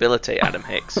help rehabilitate Adam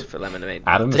Hicks for Lemonade.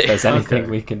 Adam, if there's anything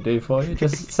Okay. we can do for you,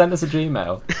 just send us a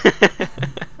Gmail.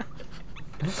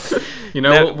 You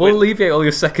know, No, we'll when- alleviate all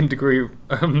your second-degree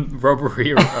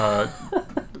robbery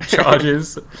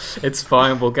charges. It's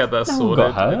fine. We'll get that No one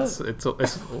sorted. got hurt.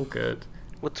 It's all good.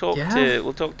 We'll talk Yeah.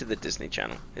 to the Disney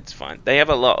Channel. It's fine. They have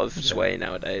a lot of sway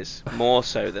nowadays, more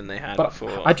so than they had But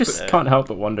before. I just can't help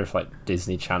but wonder if like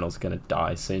Disney Channel's gonna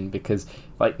die soon, because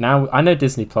like now I know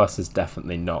Disney Plus is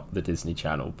definitely not the Disney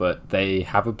Channel, but they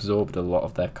have absorbed a lot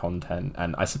of their content,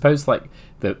 and I suppose like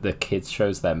the kids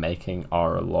shows they're making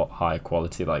are a lot higher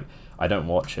quality. Like, I don't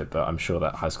watch it, but I'm sure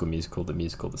that High School Musical,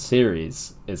 the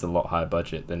series, is a lot higher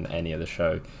budget than any other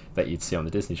show that you'd see on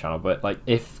the Disney Channel. But like,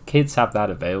 if kids have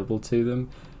that available to them,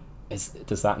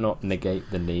 does that not negate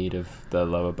the need of the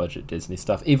lower budget Disney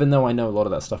stuff? Even though I know a lot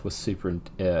of that stuff was super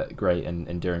great and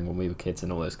enduring when we were kids,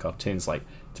 and all those cartoons, like,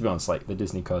 to be honest, like the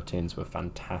Disney cartoons were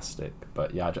fantastic.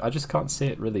 But yeah, I just can't see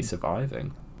it really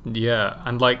surviving. Yeah,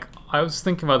 and like I was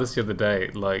thinking about this the other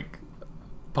day. Like,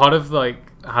 part of like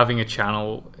having a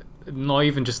channel, not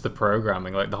even just the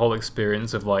programming, like the whole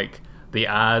experience of like the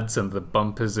ads and the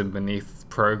bumpers and beneath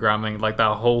programming, like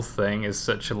that whole thing is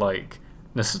such a like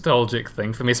nostalgic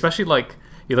thing for me. Especially like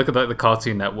you look at like the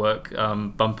Cartoon Network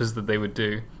bumpers that they would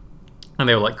do, and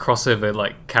they were like crossover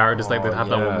like characters. Like they'd have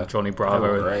that one with Johnny were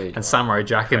Bravo great. and Samurai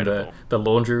Jack in Incredible. the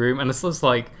laundry room, and it's just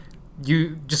like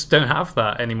you just don't have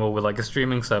that anymore with like a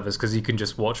streaming service, because you can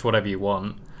just watch whatever you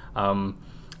want.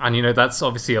 And you know, that's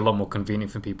obviously a lot more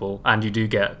convenient for people, and you do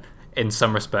get, in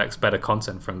some respects, better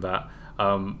content from that.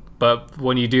 But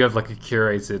when you do have like a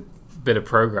curated bit of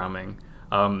programming,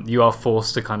 you are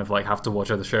forced to kind of like have to watch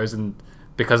other shows, and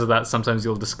because of that, sometimes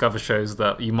you'll discover shows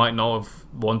that you might not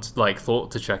have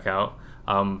thought to check out,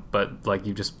 but like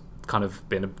you've just kind of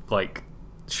been like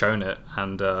shown it,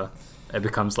 and it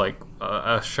becomes like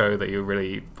a show that you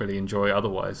really really enjoy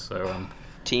otherwise. So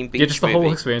Teen Beach yeah, just the Movie.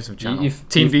 whole experience of channel. You've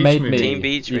Beach made movie. me, Teen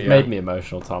Beach you've movie. made me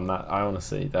emotional, Tom. That I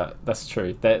honestly, that's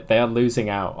true. They are losing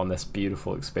out on this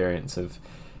beautiful experience of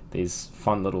these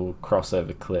fun little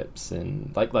crossover clips,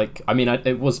 and like I mean,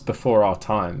 it was before our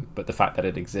time, but the fact that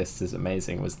it exists is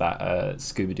amazing. Was that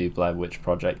Scooby-Doo Blair Witch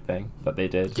Project thing that they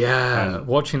did? Yeah, And-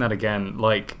 watching that again,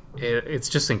 like it's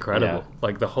just incredible. Yeah.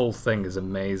 Like the whole thing is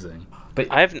amazing. But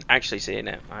I haven't actually seen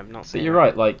it. I've not seen but it. you're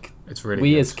right. Like, It's really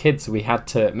we good. as kids, we had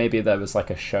to, maybe there was like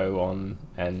a show on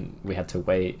and we had to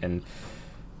wait, and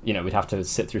you know, we'd have to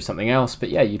sit through something else, but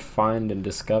yeah, you'd find and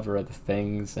discover other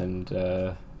things, and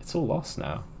it's all lost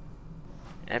now.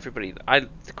 The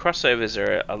crossovers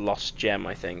are a lost gem,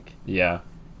 I think. Yeah.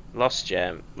 Lost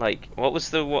gem. Like, what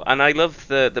was and I love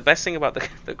the best thing about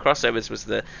the crossovers was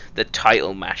the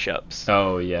title mashups.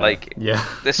 Oh yeah. Like, Yeah.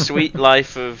 The Sweet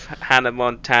Life of Hannah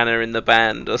Montana in the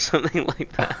Band or something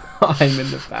like that. I'm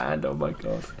in the band. Oh my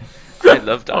god. I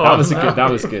loved that. Oh, That was no. That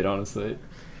was good, honestly.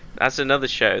 That's another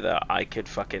show that I could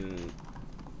fucking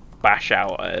bash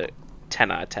out a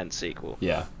 10 out of 10 sequel.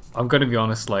 Yeah. I'm gonna be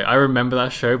honest, like I remember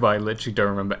that show, but I literally don't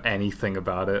remember anything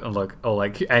about it. And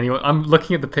like anyone, I'm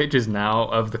looking at the pictures now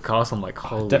of the cast. I'm like,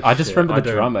 holy I just shit, remember the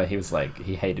don't- drummer. He was like,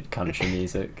 he hated country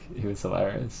music. He was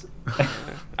hilarious.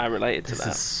 I related to This that.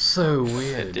 is so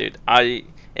weird. Dude,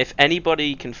 If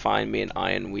anybody can find me an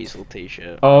Iron Weasel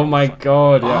t-shirt. Oh my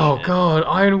god, yeah. Oh god,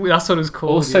 that's what it's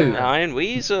called. Also, yeah. Iron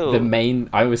Weasel.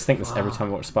 I always think this every time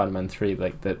I watch Spider-Man 3,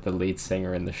 like the lead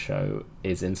singer in the show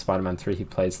is in Spider-Man 3, he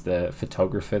plays the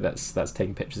photographer that's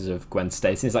taking pictures of Gwen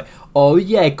Stacy. He's like, oh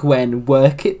yeah, Gwen,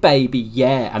 work it, baby,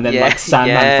 yeah. And then like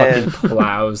Sandman fucking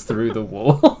plows through the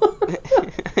wall.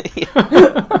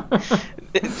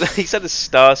 He's had a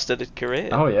star-studded career.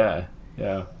 Oh yeah,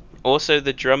 yeah. Also,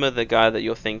 the drummer, the guy that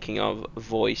you're thinking of,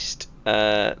 voiced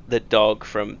the dog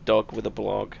from Dog with a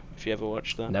Blog. If you ever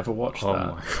watched that. Never watched Oh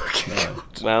that. my fucking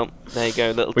god. Well, there you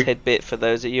go, little tidbit for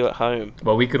those of you at home.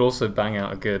 Well, we could also bang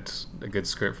out a good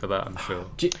script for that, I'm sure.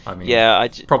 I mean, Yeah,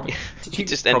 probably you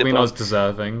just end probably up not on, as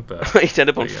deserving, but he'd end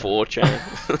up on yeah.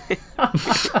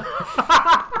 4chan.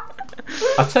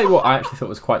 I'll tell you what I actually thought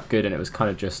was quite good, and it was kind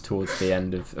of just towards the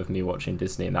end of me watching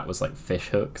Disney, and that was like Fish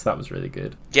Hooks. That was really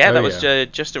good. Yeah, Oh, that was yeah.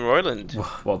 Justin Roiland.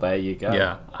 Well, there you go.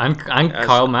 yeah, and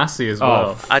Kyle Massey as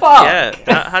well. Fuck! Yeah,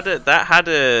 that had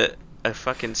a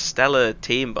fucking stellar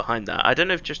team behind that. I don't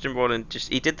know if Justin Roiland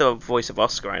he did the voice of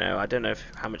Oscar. I know. I don't know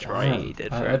how much writing he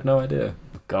did I for had it. no idea.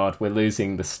 God, we're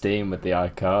losing the steam with the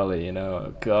iCarly, you know.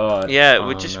 Oh, God. Yeah, Oh,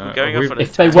 we're no. going off on a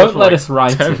If they tangent. won't let us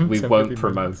write it, we 10 won't minutes.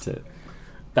 promote it.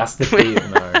 That's the deal.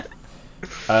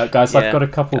 No. Guys, Yeah. I've got a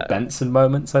couple Benson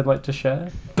moments I'd like to share.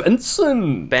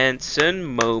 Benson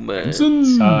moment.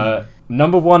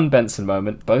 Number one Benson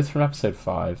moment, both from episode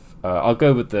 5. I'll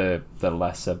go with the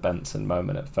lesser Benson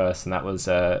moment at first, and that was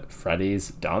Freddy's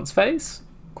dance face.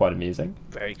 Quite amusing.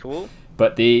 Very cool.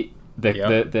 But the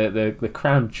Yep.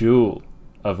 crown jewel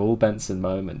of all Benson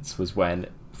moments was when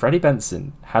Freddie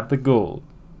Benson had the gall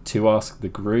to ask the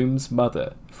groom's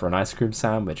mother for an ice cream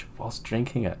sandwich whilst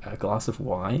drinking a glass of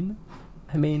wine.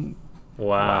 I mean,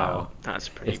 Wow. That's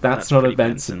pretty. if that's not a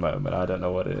Benson moment, I don't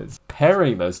know what is.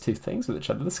 Pairing those two things with each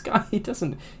other, this guy he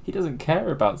doesn't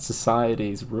care about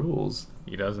society's rules.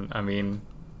 He doesn't. I mean,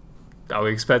 are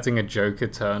we expecting a Joker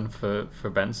turn for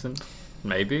Benson?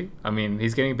 Maybe. I mean,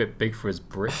 he's getting a bit big for his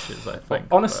britches, I think.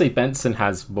 Honestly, Benson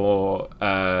has more.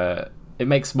 It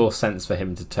makes more sense for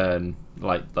him to turn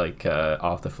like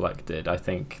Arthur Fleck did. I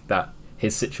think that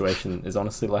his situation is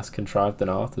honestly less contrived than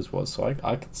Arthur's was, so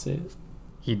I could see it.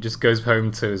 He just goes home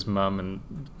to his mum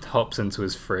and hops into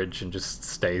his fridge and just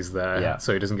stays there,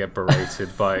 so he doesn't get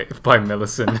berated by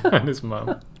Millicent and his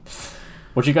mum.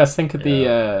 What do you guys think of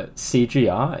the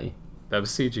CGI? That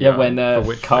was CGI. Yeah, when For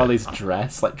which Carly's bit?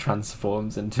 dress like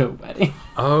transforms into a wedding.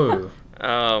 Oh,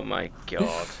 Oh my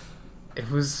god. it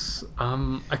was.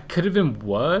 It could have been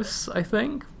worse, I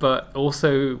think, but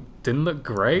also didn't look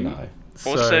great. No. So,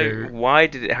 Also, why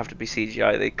did it have to be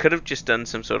CGI? They could have just done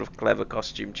some sort of clever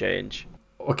costume change.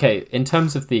 Okay, in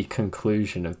terms of the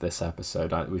conclusion of this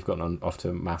episode, we've gotten off to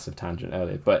a massive tangent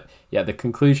earlier, but yeah, the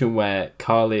conclusion where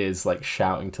Carly is like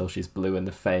shouting till she's blue in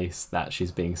the face that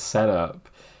she's being set up,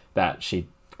 that she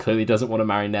clearly doesn't want to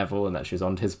marry Neville and that she's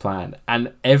on his plan,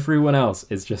 and everyone else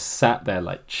is just sat there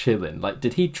like chilling. Like,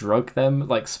 did he drug them?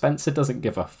 Like, Spencer doesn't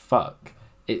give a fuck.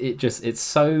 It's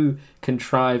so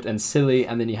contrived and silly,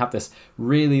 and then you have this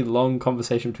really long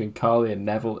conversation between Carly and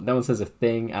Neville. No one says a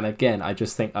thing, and again, I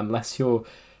just think unless you're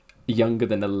younger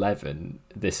than 11,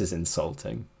 this is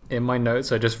insulting. in my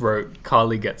notes, I just wrote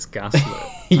Carly gets gaslit.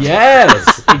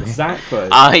 Yes, exactly.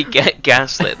 I get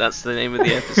gaslit. That's the name of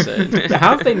the episode.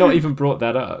 How have they not even brought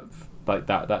that up? Like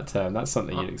that term. That's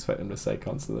something you'd expect them to say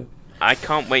constantly. I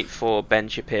can't wait for Ben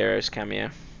Shapiro's cameo.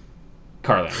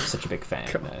 Carly, I'm such a big fan.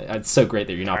 It's so great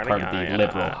that you're not part of the Carly,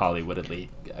 liberal Hollywood elite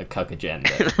cuck agenda.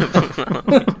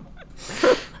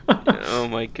 Oh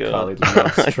my Carly god.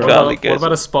 loves Trump. Carly What goes-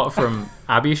 about a spot from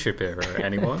Abby Shapiro?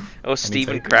 Anyone? Or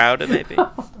Stephen takers? Crowder, maybe.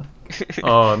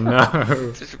 Oh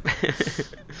no!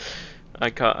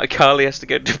 Carly has to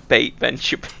go debate Ben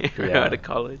Shapiro Yeah, out of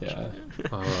college. Yeah.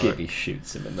 Oh, Gibby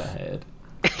shoots him in the head.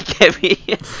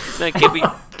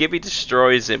 Gibby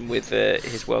destroys him with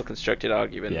his well-constructed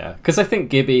argument. Yeah, because I think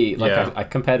Gibby, like Yeah. I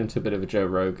compared him to a bit of a Joe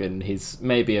Rogan. He's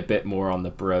maybe a bit more on the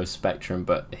bro spectrum,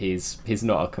 but he's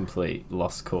not a complete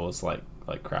lost cause like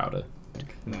Crowder.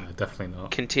 no, definitely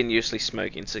not. Continuously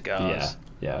smoking cigars.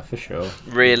 Yeah, for sure.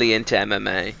 Really into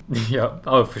MMA. Yeah.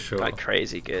 Oh, for sure. Like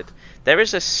crazy good. There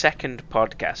is a second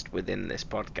podcast within this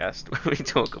podcast where we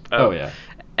talk about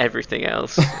everything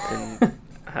else and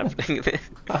happening.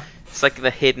 It's like the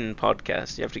hidden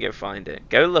podcast. You have to go find it.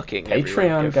 Go looking.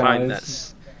 Patreon, everyone. Go find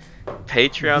guys. that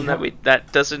Patreon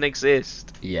that doesn't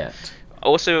exist. Yet.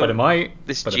 Also, But it might.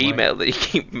 this but it might. Gmail that you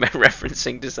keep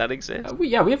referencing, does that exist?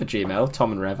 we have a Gmail,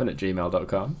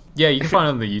 tomandrevan@gmail.com. Yeah, you can find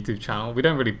it on the YouTube channel. We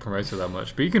don't really promote it that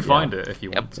much, but you can find it if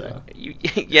you want to.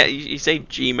 You say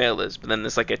Gmailers, but then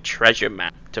there's like a treasure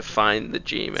map to find the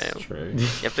Gmail. It's true. You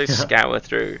have to scour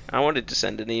through. I wanted to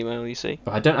send an email, you see.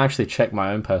 But I don't actually check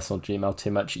my own personal Gmail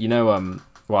too much. You know,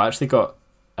 well, I actually got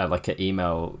like an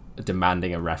email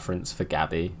demanding a reference for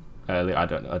Gabby earlier. I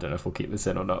don't know if we'll keep this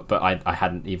in or not, but I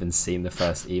hadn't even seen the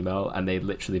first email, and they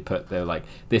literally they're like,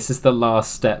 this is the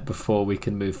last step before we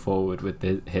can move forward with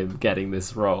him getting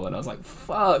this role. And I was like,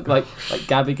 fuck, like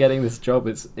Gabby getting this job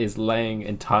is laying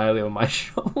entirely on my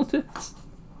shoulders.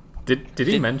 Did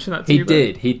he mention that to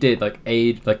you? He did like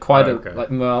quite okay.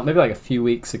 well, maybe like a few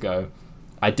weeks ago.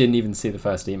 I didn't even see the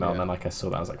first email, Yeah. and then like I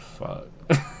saw that, I was like, fuck.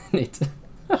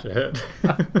 Shit.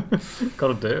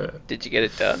 Gotta do it. Did you get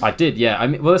it done? I did, yeah. I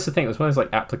mean, well, that's the thing. It was one of those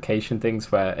like application things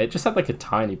where it just had like a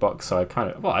tiny box, so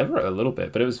I wrote a little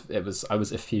bit, but I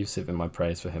was effusive in my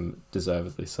praise for him,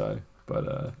 deservedly so.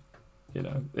 But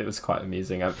it was quite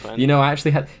amusing. I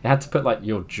actually had to put like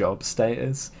your job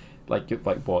status, like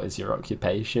what is your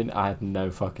occupation. I had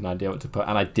no fucking idea what to put,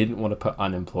 and I didn't want to put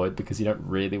unemployed because you don't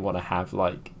really want to have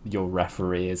like your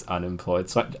referee is unemployed.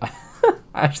 So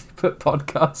I actually put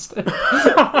podcaster.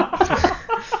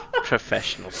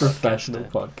 Professional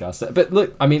podcaster. But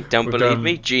look, I mean, don't believe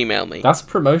me? Gmail me. That's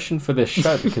promotion for this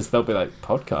show because they'll be like,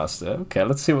 podcaster, okay,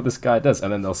 let's see what this guy does,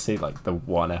 and then they'll see like the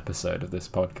one episode of this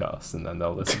podcast, and then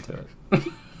they'll listen to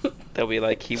it. They'll be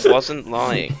like, he wasn't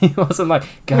lying. He wasn't like,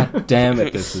 God damn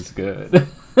it, this is good.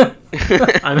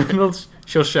 And then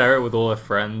she'll share it with all her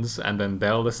friends, and then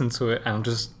they'll listen to it, and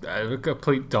just a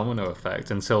complete domino effect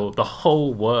until the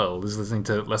whole world is listening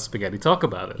to Let's Spaghetti talk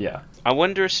about it. Yeah. I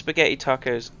wonder if Spaghetti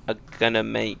Tacos are gonna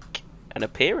make an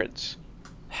appearance.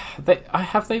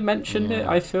 Have they mentioned it? Yeah.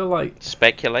 I feel like...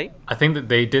 Speculate. I think that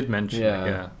they did mention Yeah. it,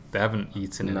 yeah. They haven't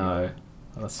eaten it. No.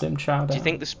 Well, Sim Chowder. Do you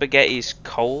think the spaghetti's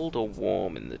cold or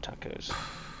warm in the tacos?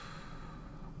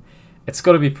 It's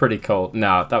got to be pretty cold.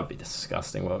 No, that would be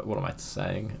disgusting. What am I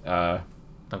saying? That'd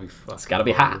be fucking It's got to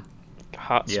be hot.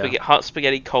 Hot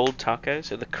spaghetti, cold tacos.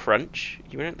 So the crunch.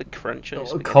 You want the crunch? On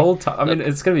spaghetti? Cold. I mean,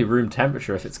 it's going to be room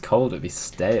temperature. If it's cold, it'd be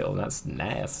stale. That's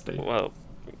nasty. Well,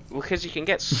 because you can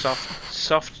get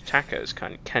soft tacos,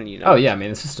 can you not? Oh yeah, I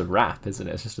mean it's just a wrap, isn't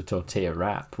it? It's just a tortilla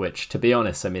wrap. Which, to be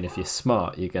honest, I mean if you're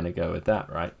smart, you're gonna go with that,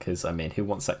 right? Because I mean, who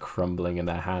wants that crumbling in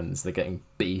their hands? They're getting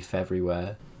beef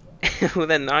everywhere. Well,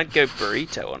 then I'd go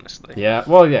burrito, honestly. Yeah.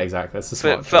 Well, yeah, exactly. That's the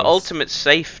smart For choice. ultimate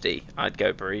safety, I'd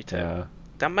go burrito. Yeah.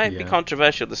 That might be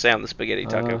controversial to say on the Spaghetti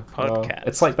Taco Well, podcast.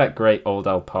 it's like that great old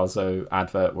El Paso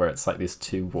advert where it's like these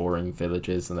two warring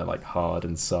villages and they're like hard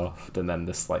and soft, and then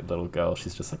this like little girl,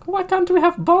 she's just like, why can't we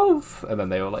have both? And then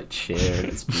they all like cheer and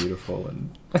it's beautiful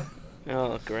and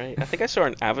Oh, great. I think I saw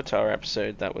an Avatar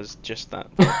episode that was just that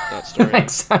story.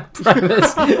 exact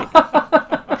premise.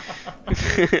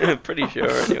 Pretty sure,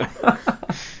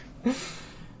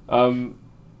 anyway.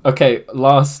 Okay,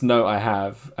 last note I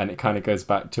have, and it kind of goes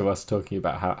back to us talking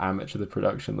about how amateur the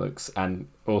production looks, and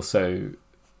also,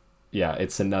 yeah,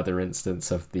 it's another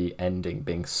instance of the ending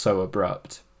being so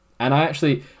abrupt. And I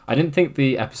didn't think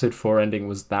the episode 4 ending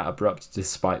was that abrupt,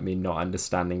 despite me not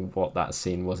understanding what that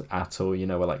scene was at all. You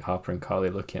know, where like Harper and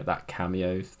Carly looking at that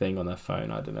cameo thing on their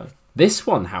phone, I don't know. This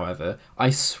one, however,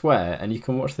 I swear, and you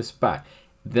can watch this back,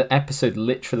 the episode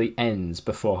literally ends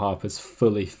before Harper's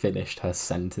fully finished her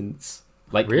sentence.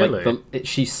 Like, really?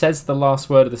 She says the last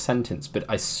word of the sentence, but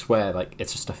I swear, like,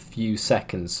 it's just a few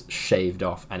seconds shaved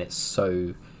off, and it's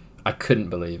so... I couldn't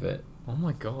believe it. Oh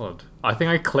my god. I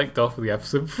think I clicked off of the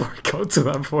episode before I got to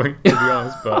that point, to be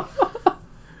honest, but...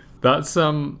 That's,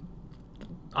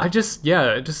 it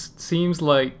just seems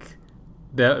like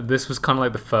this was kind of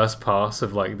like the first pass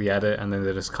of, like, the edit, and then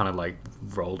they just kind of, like,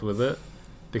 rolled with it.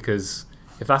 Because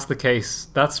if that's the case,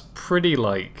 that's pretty,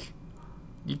 like...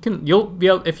 You'll be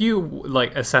able, if you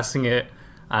like assessing it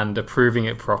and approving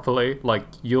it properly, like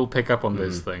you'll pick up on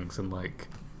those things and like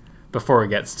before it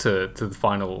gets to the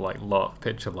final like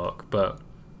picture lock. But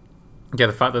yeah,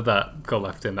 the fact that got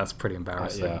left in, that's pretty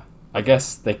embarrassing. Yeah, I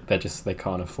guess they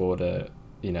can't afford they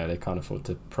can't afford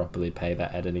to properly pay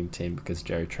that editing team because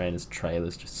Jerry Trainor's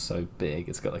trailer's just so big.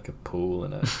 It's got like a pool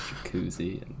and a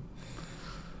jacuzzi,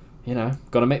 and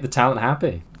got to make the talent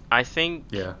happy. I think.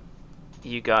 Yeah.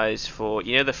 You guys for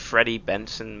the Freddie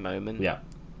Benson moment. Yeah.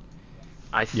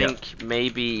 I think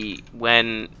maybe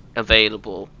when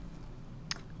available,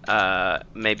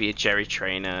 maybe a Jerry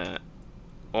Trainer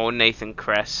or Nathan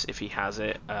Kress if he has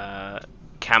it,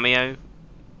 cameo,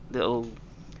 little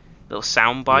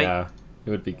soundbite. Yeah, it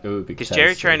would be because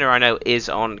Jerry Trainer I know is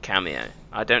on Cameo.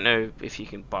 I don't know if you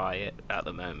can buy it at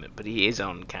the moment, but he is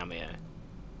on Cameo.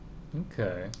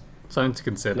 Okay, something to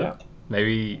consider. Yeah.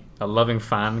 Maybe a loving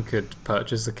fan could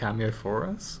purchase a Cameo for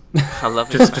us. I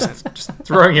love it. Just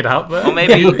throwing it out there. Or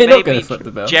maybe, We're not gonna foot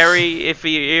the bill. Jerry, if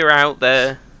you're out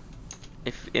there,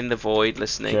 if in the void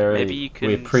listening, Jerry, maybe you can.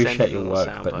 we appreciate send your a work,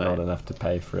 little but soundbite. not enough to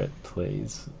pay for it.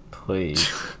 Please. Please,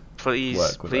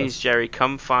 work with please, us. Jerry,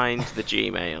 come find the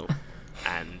Gmail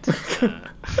and.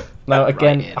 Now, write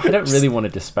again, in. I don't really want to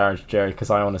disparage Jerry because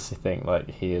I honestly think like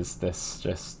he is this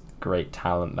just great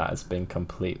talent that has been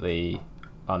completely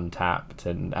untapped,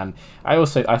 and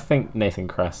I think Nathan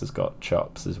Kress has got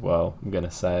chops as well. I'm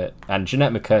gonna say it, and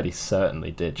Jeanette McCurdy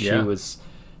certainly did. Yeah.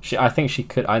 I think she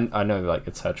could. I know like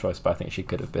it's her choice, but I think she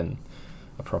could have been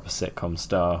a proper sitcom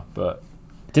star. But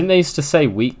didn't they used to say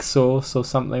weak sauce or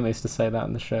something? They used to say that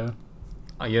in the show.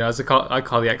 As I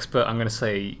call the expert, I'm going to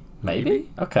say Maybe?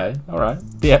 Okay, alright.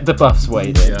 The buff's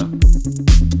weighed in.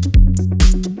 yeah.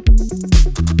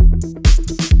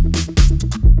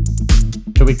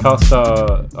 Should we cast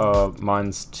our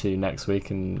minds to next week,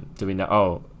 and do we know...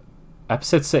 Oh,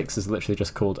 episode 6 is literally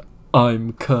just called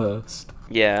I'm Cursed.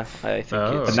 Yeah, I think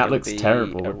Oh. it's And that gonna looks be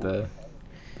terrible a- with the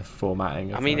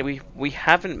formatting of I mean, that. we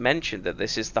haven't mentioned that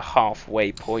this is the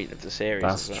halfway point of the series.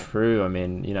 That's as well. true. I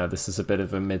mean, this is a bit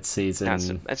of a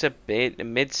mid-season... That's a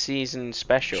mid-season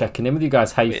special. Checking in with you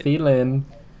guys. How you Bit. feeling?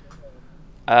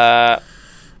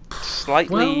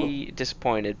 Slightly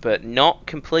disappointed, but not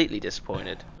completely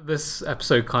disappointed. This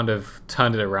episode kind of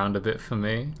turned it around a bit for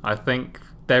me. I think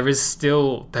there is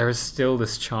still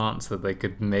this chance that they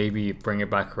could maybe bring it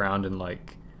back around and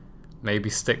like maybe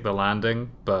stick the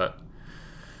landing, but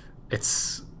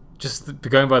it's just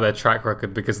going by their track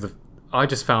record, because I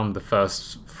just found the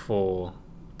first 4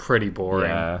 pretty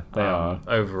boring. Yeah, they are.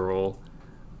 Overall,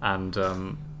 and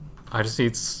I just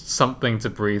need something to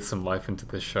breathe some life into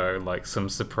the show, like some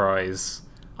surprise.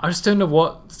 I just don't know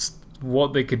what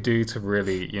they could do to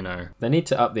really, They need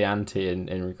to up the ante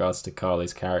in regards to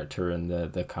Carly's character and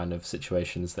the kind of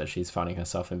situations that she's finding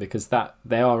herself in, because that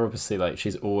they are obviously like,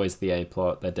 she's always the A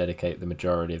plot. They dedicate the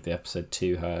majority of the episode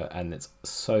to her, and it's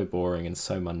so boring and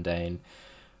so mundane.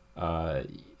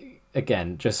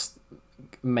 Again, just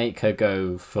make her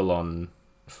go full on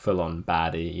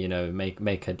baddie,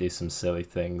 make her do some silly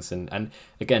things, and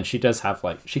again, she does have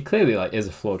she clearly is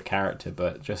a flawed character,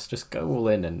 but just go all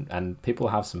in and people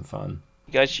have some fun.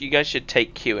 You guys should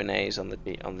take Q&As on the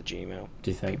Gmail.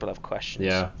 Do you think? People have questions.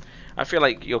 Yeah. I feel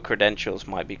like your credentials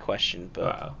might be questioned, but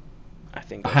Wow. I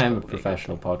think that's I am a probably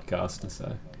professional good. podcaster,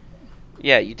 so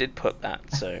Yeah, you did put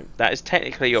that, so that is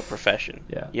technically your profession.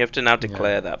 Yeah. You have to now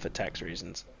declare that for tax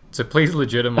reasons. So please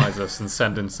legitimize us and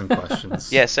send in some questions.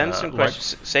 Yeah, send some like-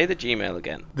 questions. Say the Gmail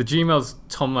again. The Gmail's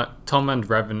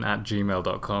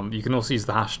tomandrevan@gmail.com. You can also use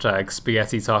the hashtag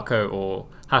spaghetti taco or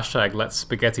hashtag let's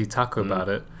spaghetti taco about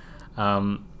it.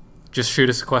 Just shoot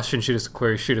us a question, shoot us a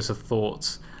query, shoot us a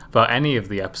thoughts about any of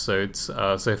the episodes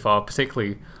so far,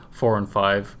 particularly 4 and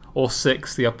 5, or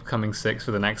 6, the upcoming 6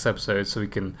 for the next episode, so we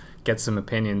can get some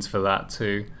opinions for that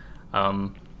too.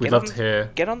 We'd love to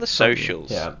hear. Get on the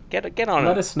socials. Yeah. Get on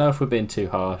let it. us know if we're being too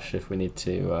harsh, if we need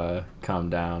to calm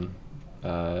down,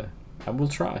 and we'll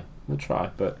try,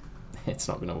 but it's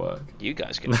not going to work. You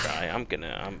guys can try.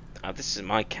 This is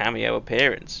my cameo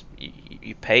appearance.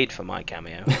 You paid for my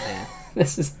cameo. Yeah.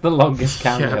 This is the longest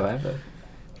cameo Yeah. ever.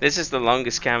 This is the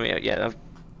longest cameo. Yeah,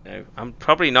 I'm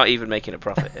probably not even making a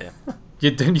profit here.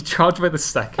 Don't you charge by the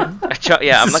second?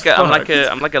 Yeah, This is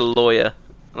I'm like a lawyer,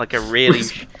 like a really.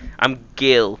 I'm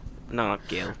Gil. No, not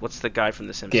Gil. What's the guy from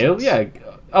The Simpsons? Gil? Yeah.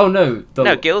 Oh no.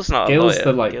 No, Gil's not a Gil's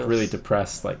lawyer. the Gil's- really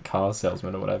depressed car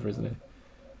salesman or whatever, isn't he?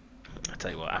 I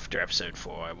tell you what, after episode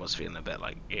 4, I was feeling a bit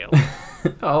like Gil.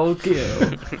 Oh,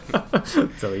 Gil.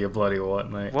 Tell you bloody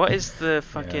what, mate. What is the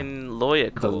fucking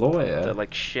lawyer The called? lawyer?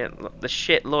 The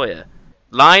shit lawyer.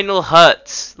 Lionel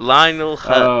Hutz. Lionel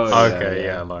Hutz. Oh, Okay,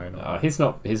 yeah, Lionel. He's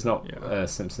not Yeah.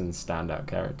 Simpsons standout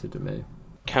character to me.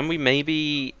 Can we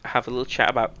maybe have a little chat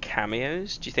about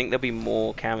cameos? Do you think there'll be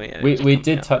more cameos? We coming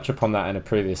did up? touch upon that in a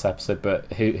previous episode,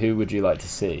 but who would you like to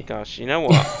see? Gosh, you know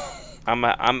what? I'm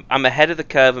ahead of the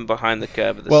curve and behind the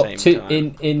curve at the same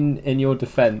time. in your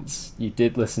defense, you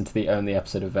did listen to the only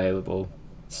episode available,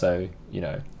 so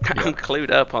I'm clued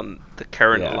up on the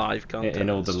current live content. in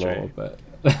all the that's lore, true. but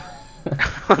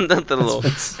the lore,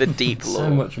 the deep lore. So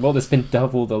much more. There's been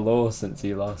double the lore since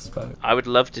you last spoke. I would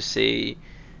love to see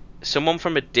someone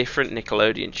from a different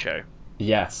Nickelodeon show.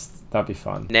 Yes, that'd be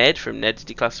fun. Ned from Ned's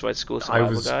Declassified School I Survival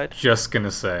was Guide. just gonna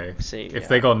say, See, if yeah.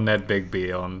 they got Ned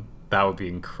Bigby on, that would be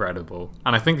incredible,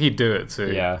 and I think he'd do it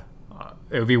too. Yeah,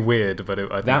 It would be weird, but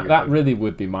I think that really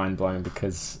would be mind blowing,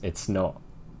 because it's not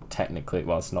technically,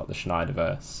 well, it's not the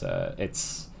Schneiderverse.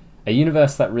 It's a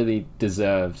universe that really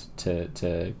deserved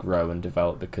to grow and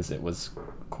develop because it was,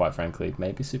 quite frankly,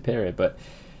 maybe superior. But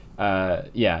have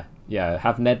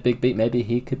Ned Bigby. Maybe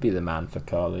he could be the man for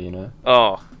Carly. You know.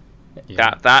 Oh,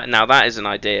 that is an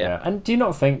idea. Yeah. And do you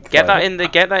not think get that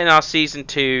in our season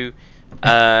 2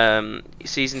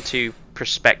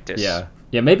 prospectus? Yeah.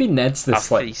 Yeah, maybe Ned's this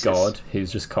like thesis. god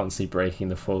who's just constantly breaking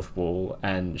the fourth wall,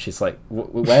 and she's like,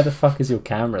 "Where the fuck is your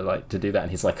camera, like, to do that?"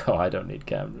 And he's like, "Oh, I don't need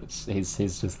cameras." He's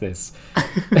just this.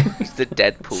 He's the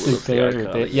Deadpool of the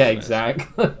iCarly. Yeah,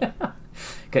 exactly.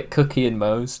 Get Cookie and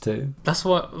Mose too. That's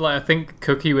what, like, I think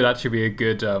Cookie would actually be a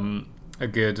good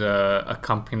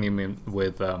accompaniment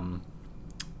with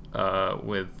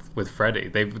Freddy.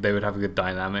 They would have a good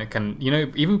dynamic, and you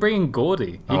know, even bringing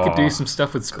Gordy, he could do some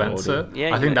stuff with Spencer.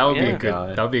 Yeah, I think that would be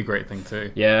guy. that would be a great thing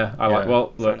too. Yeah, like.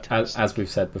 Well, look, as we've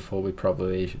said before, we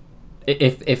probably,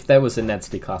 if there was a Ned's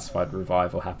Declassified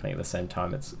revival happening at the same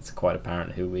time, it's quite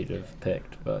apparent who we'd have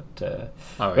picked. But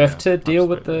we have to deal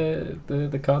with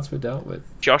the cards we're dealt with.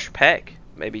 Josh Peck,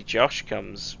 maybe Josh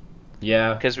comes.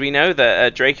 Yeah, because we know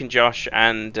that Drake and Josh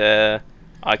and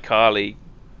iCarly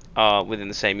are within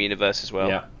the same universe as well.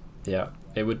 Yeah.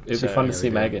 It would be fun to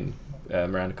see Megan,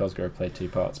 Miranda Cosgrove, play 2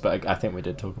 parts. But I think we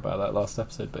did talk about that last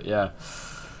episode. But yeah.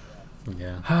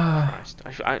 Christ.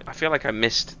 I feel like I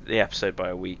missed the episode by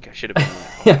a week. I should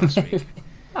have been last week.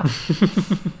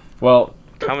 Well,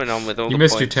 coming on with all you the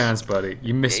missed points. your chance, buddy.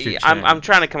 You missed your chance. I'm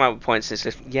trying to come up with points. It's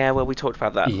just, well, we talked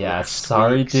about that. Yeah, last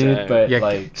sorry, week, dude, so but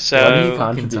Yeah, so what are you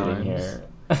contributing here?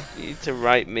 you need to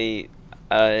write me.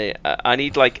 I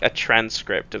need like a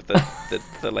transcript of the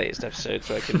latest episode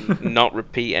so I can not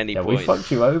repeat any Yeah, points. we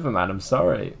fucked you over, man. I'm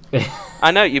sorry.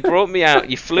 I know, you brought me out.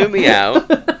 You flew me out.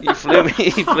 You flew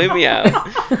me out.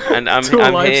 And I'm to a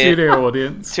live here. studio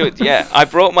audience. I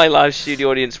brought my live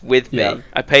studio audience with me. Yeah.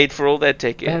 I paid for all their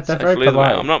tickets. Yeah, they're I very flew them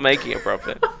polite. out. I'm not making a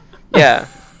profit. Yeah,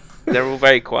 they're all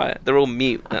very quiet. They're all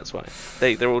mute. That's why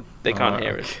they can't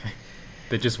hear us.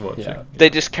 They're just watching. Yeah. They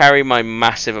just carry my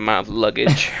massive amount of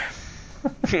luggage.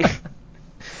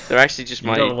 They're actually just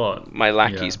my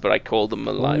lackeys, but I call them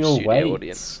a live studio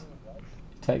audience.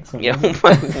 Take some. Yeah,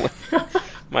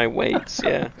 my weights.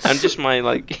 Yeah, and just my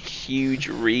like huge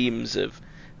reams of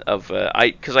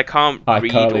because I can't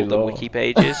read all the lore. wiki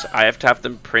pages. I have to have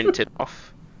them printed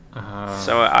off.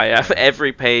 So I have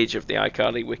every page of the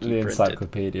iCarly wiki The printed.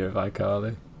 encyclopedia of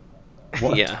iCarly.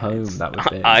 What a tome that would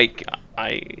be.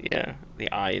 The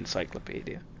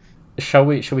iEncyclopedia. Shall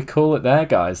we call it there,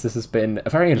 guys? This has been a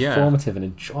very informative and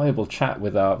enjoyable chat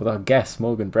with our guest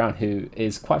Morgan Brown, who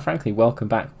is quite frankly welcome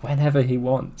back whenever he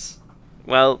wants.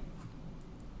 Well,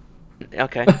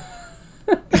 okay.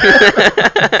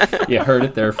 You heard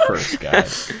it there first,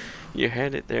 guys. You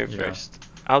heard it there first.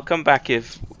 I'll come back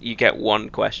if you get one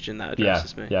question that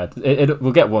addresses me. Yeah,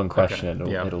 we'll get one question, and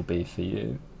it'll be for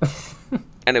you.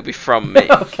 And it'll be from me.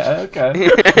 Okay.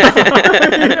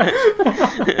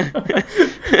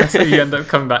 That's how you end up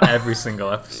coming back every single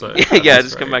episode. Yeah,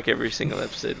 just come back every single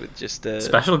episode with just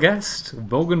special guest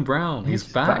Morgan Brown. He's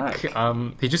back.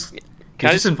 He just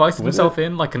invited with himself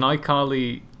in like an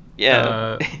iCarly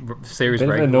series bit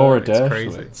regular. of a Nora It's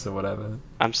crazy. Dershowitz or whatever.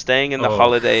 I'm staying in the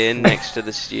Holiday Inn next to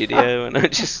the studio, and I'm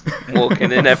just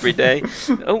walking in every day.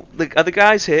 Oh, are the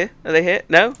guys here? Are they here?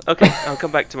 No? Okay, I'll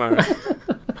come back tomorrow.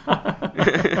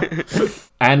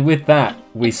 And with that,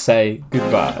 we say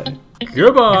goodbye.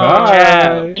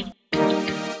 Goodbye. Bye.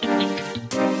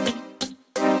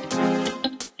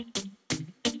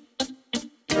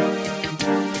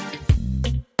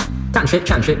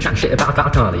 Chat shit about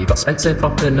iCarly. You got Spencer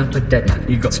popping up a dead man.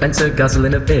 You got Spencer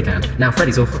guzzling a beer can. Now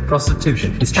Freddy's all for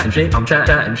prostitution. He's chatting shit, I'm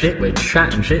chatting shit. We're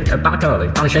chatting shit about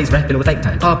iCarly. Ali Shay's repping with 8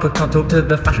 times. Harper can't talk to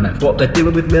the fashion man. What they're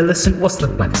doing with Millicent, what's the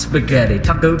plan? Spaghetti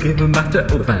taco, give them back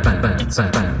to all the fans.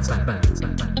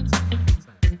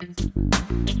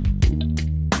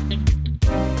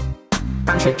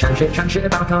 Chat shit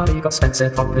about iCarly. You got Spencer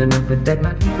popping up a dead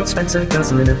man. You got Spencer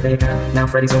guzzling a beer can. Now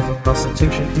Freddy's all for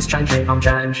prostitution. He's chatting shit, I'm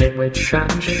chatting shit. We're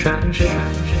chatting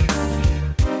shit.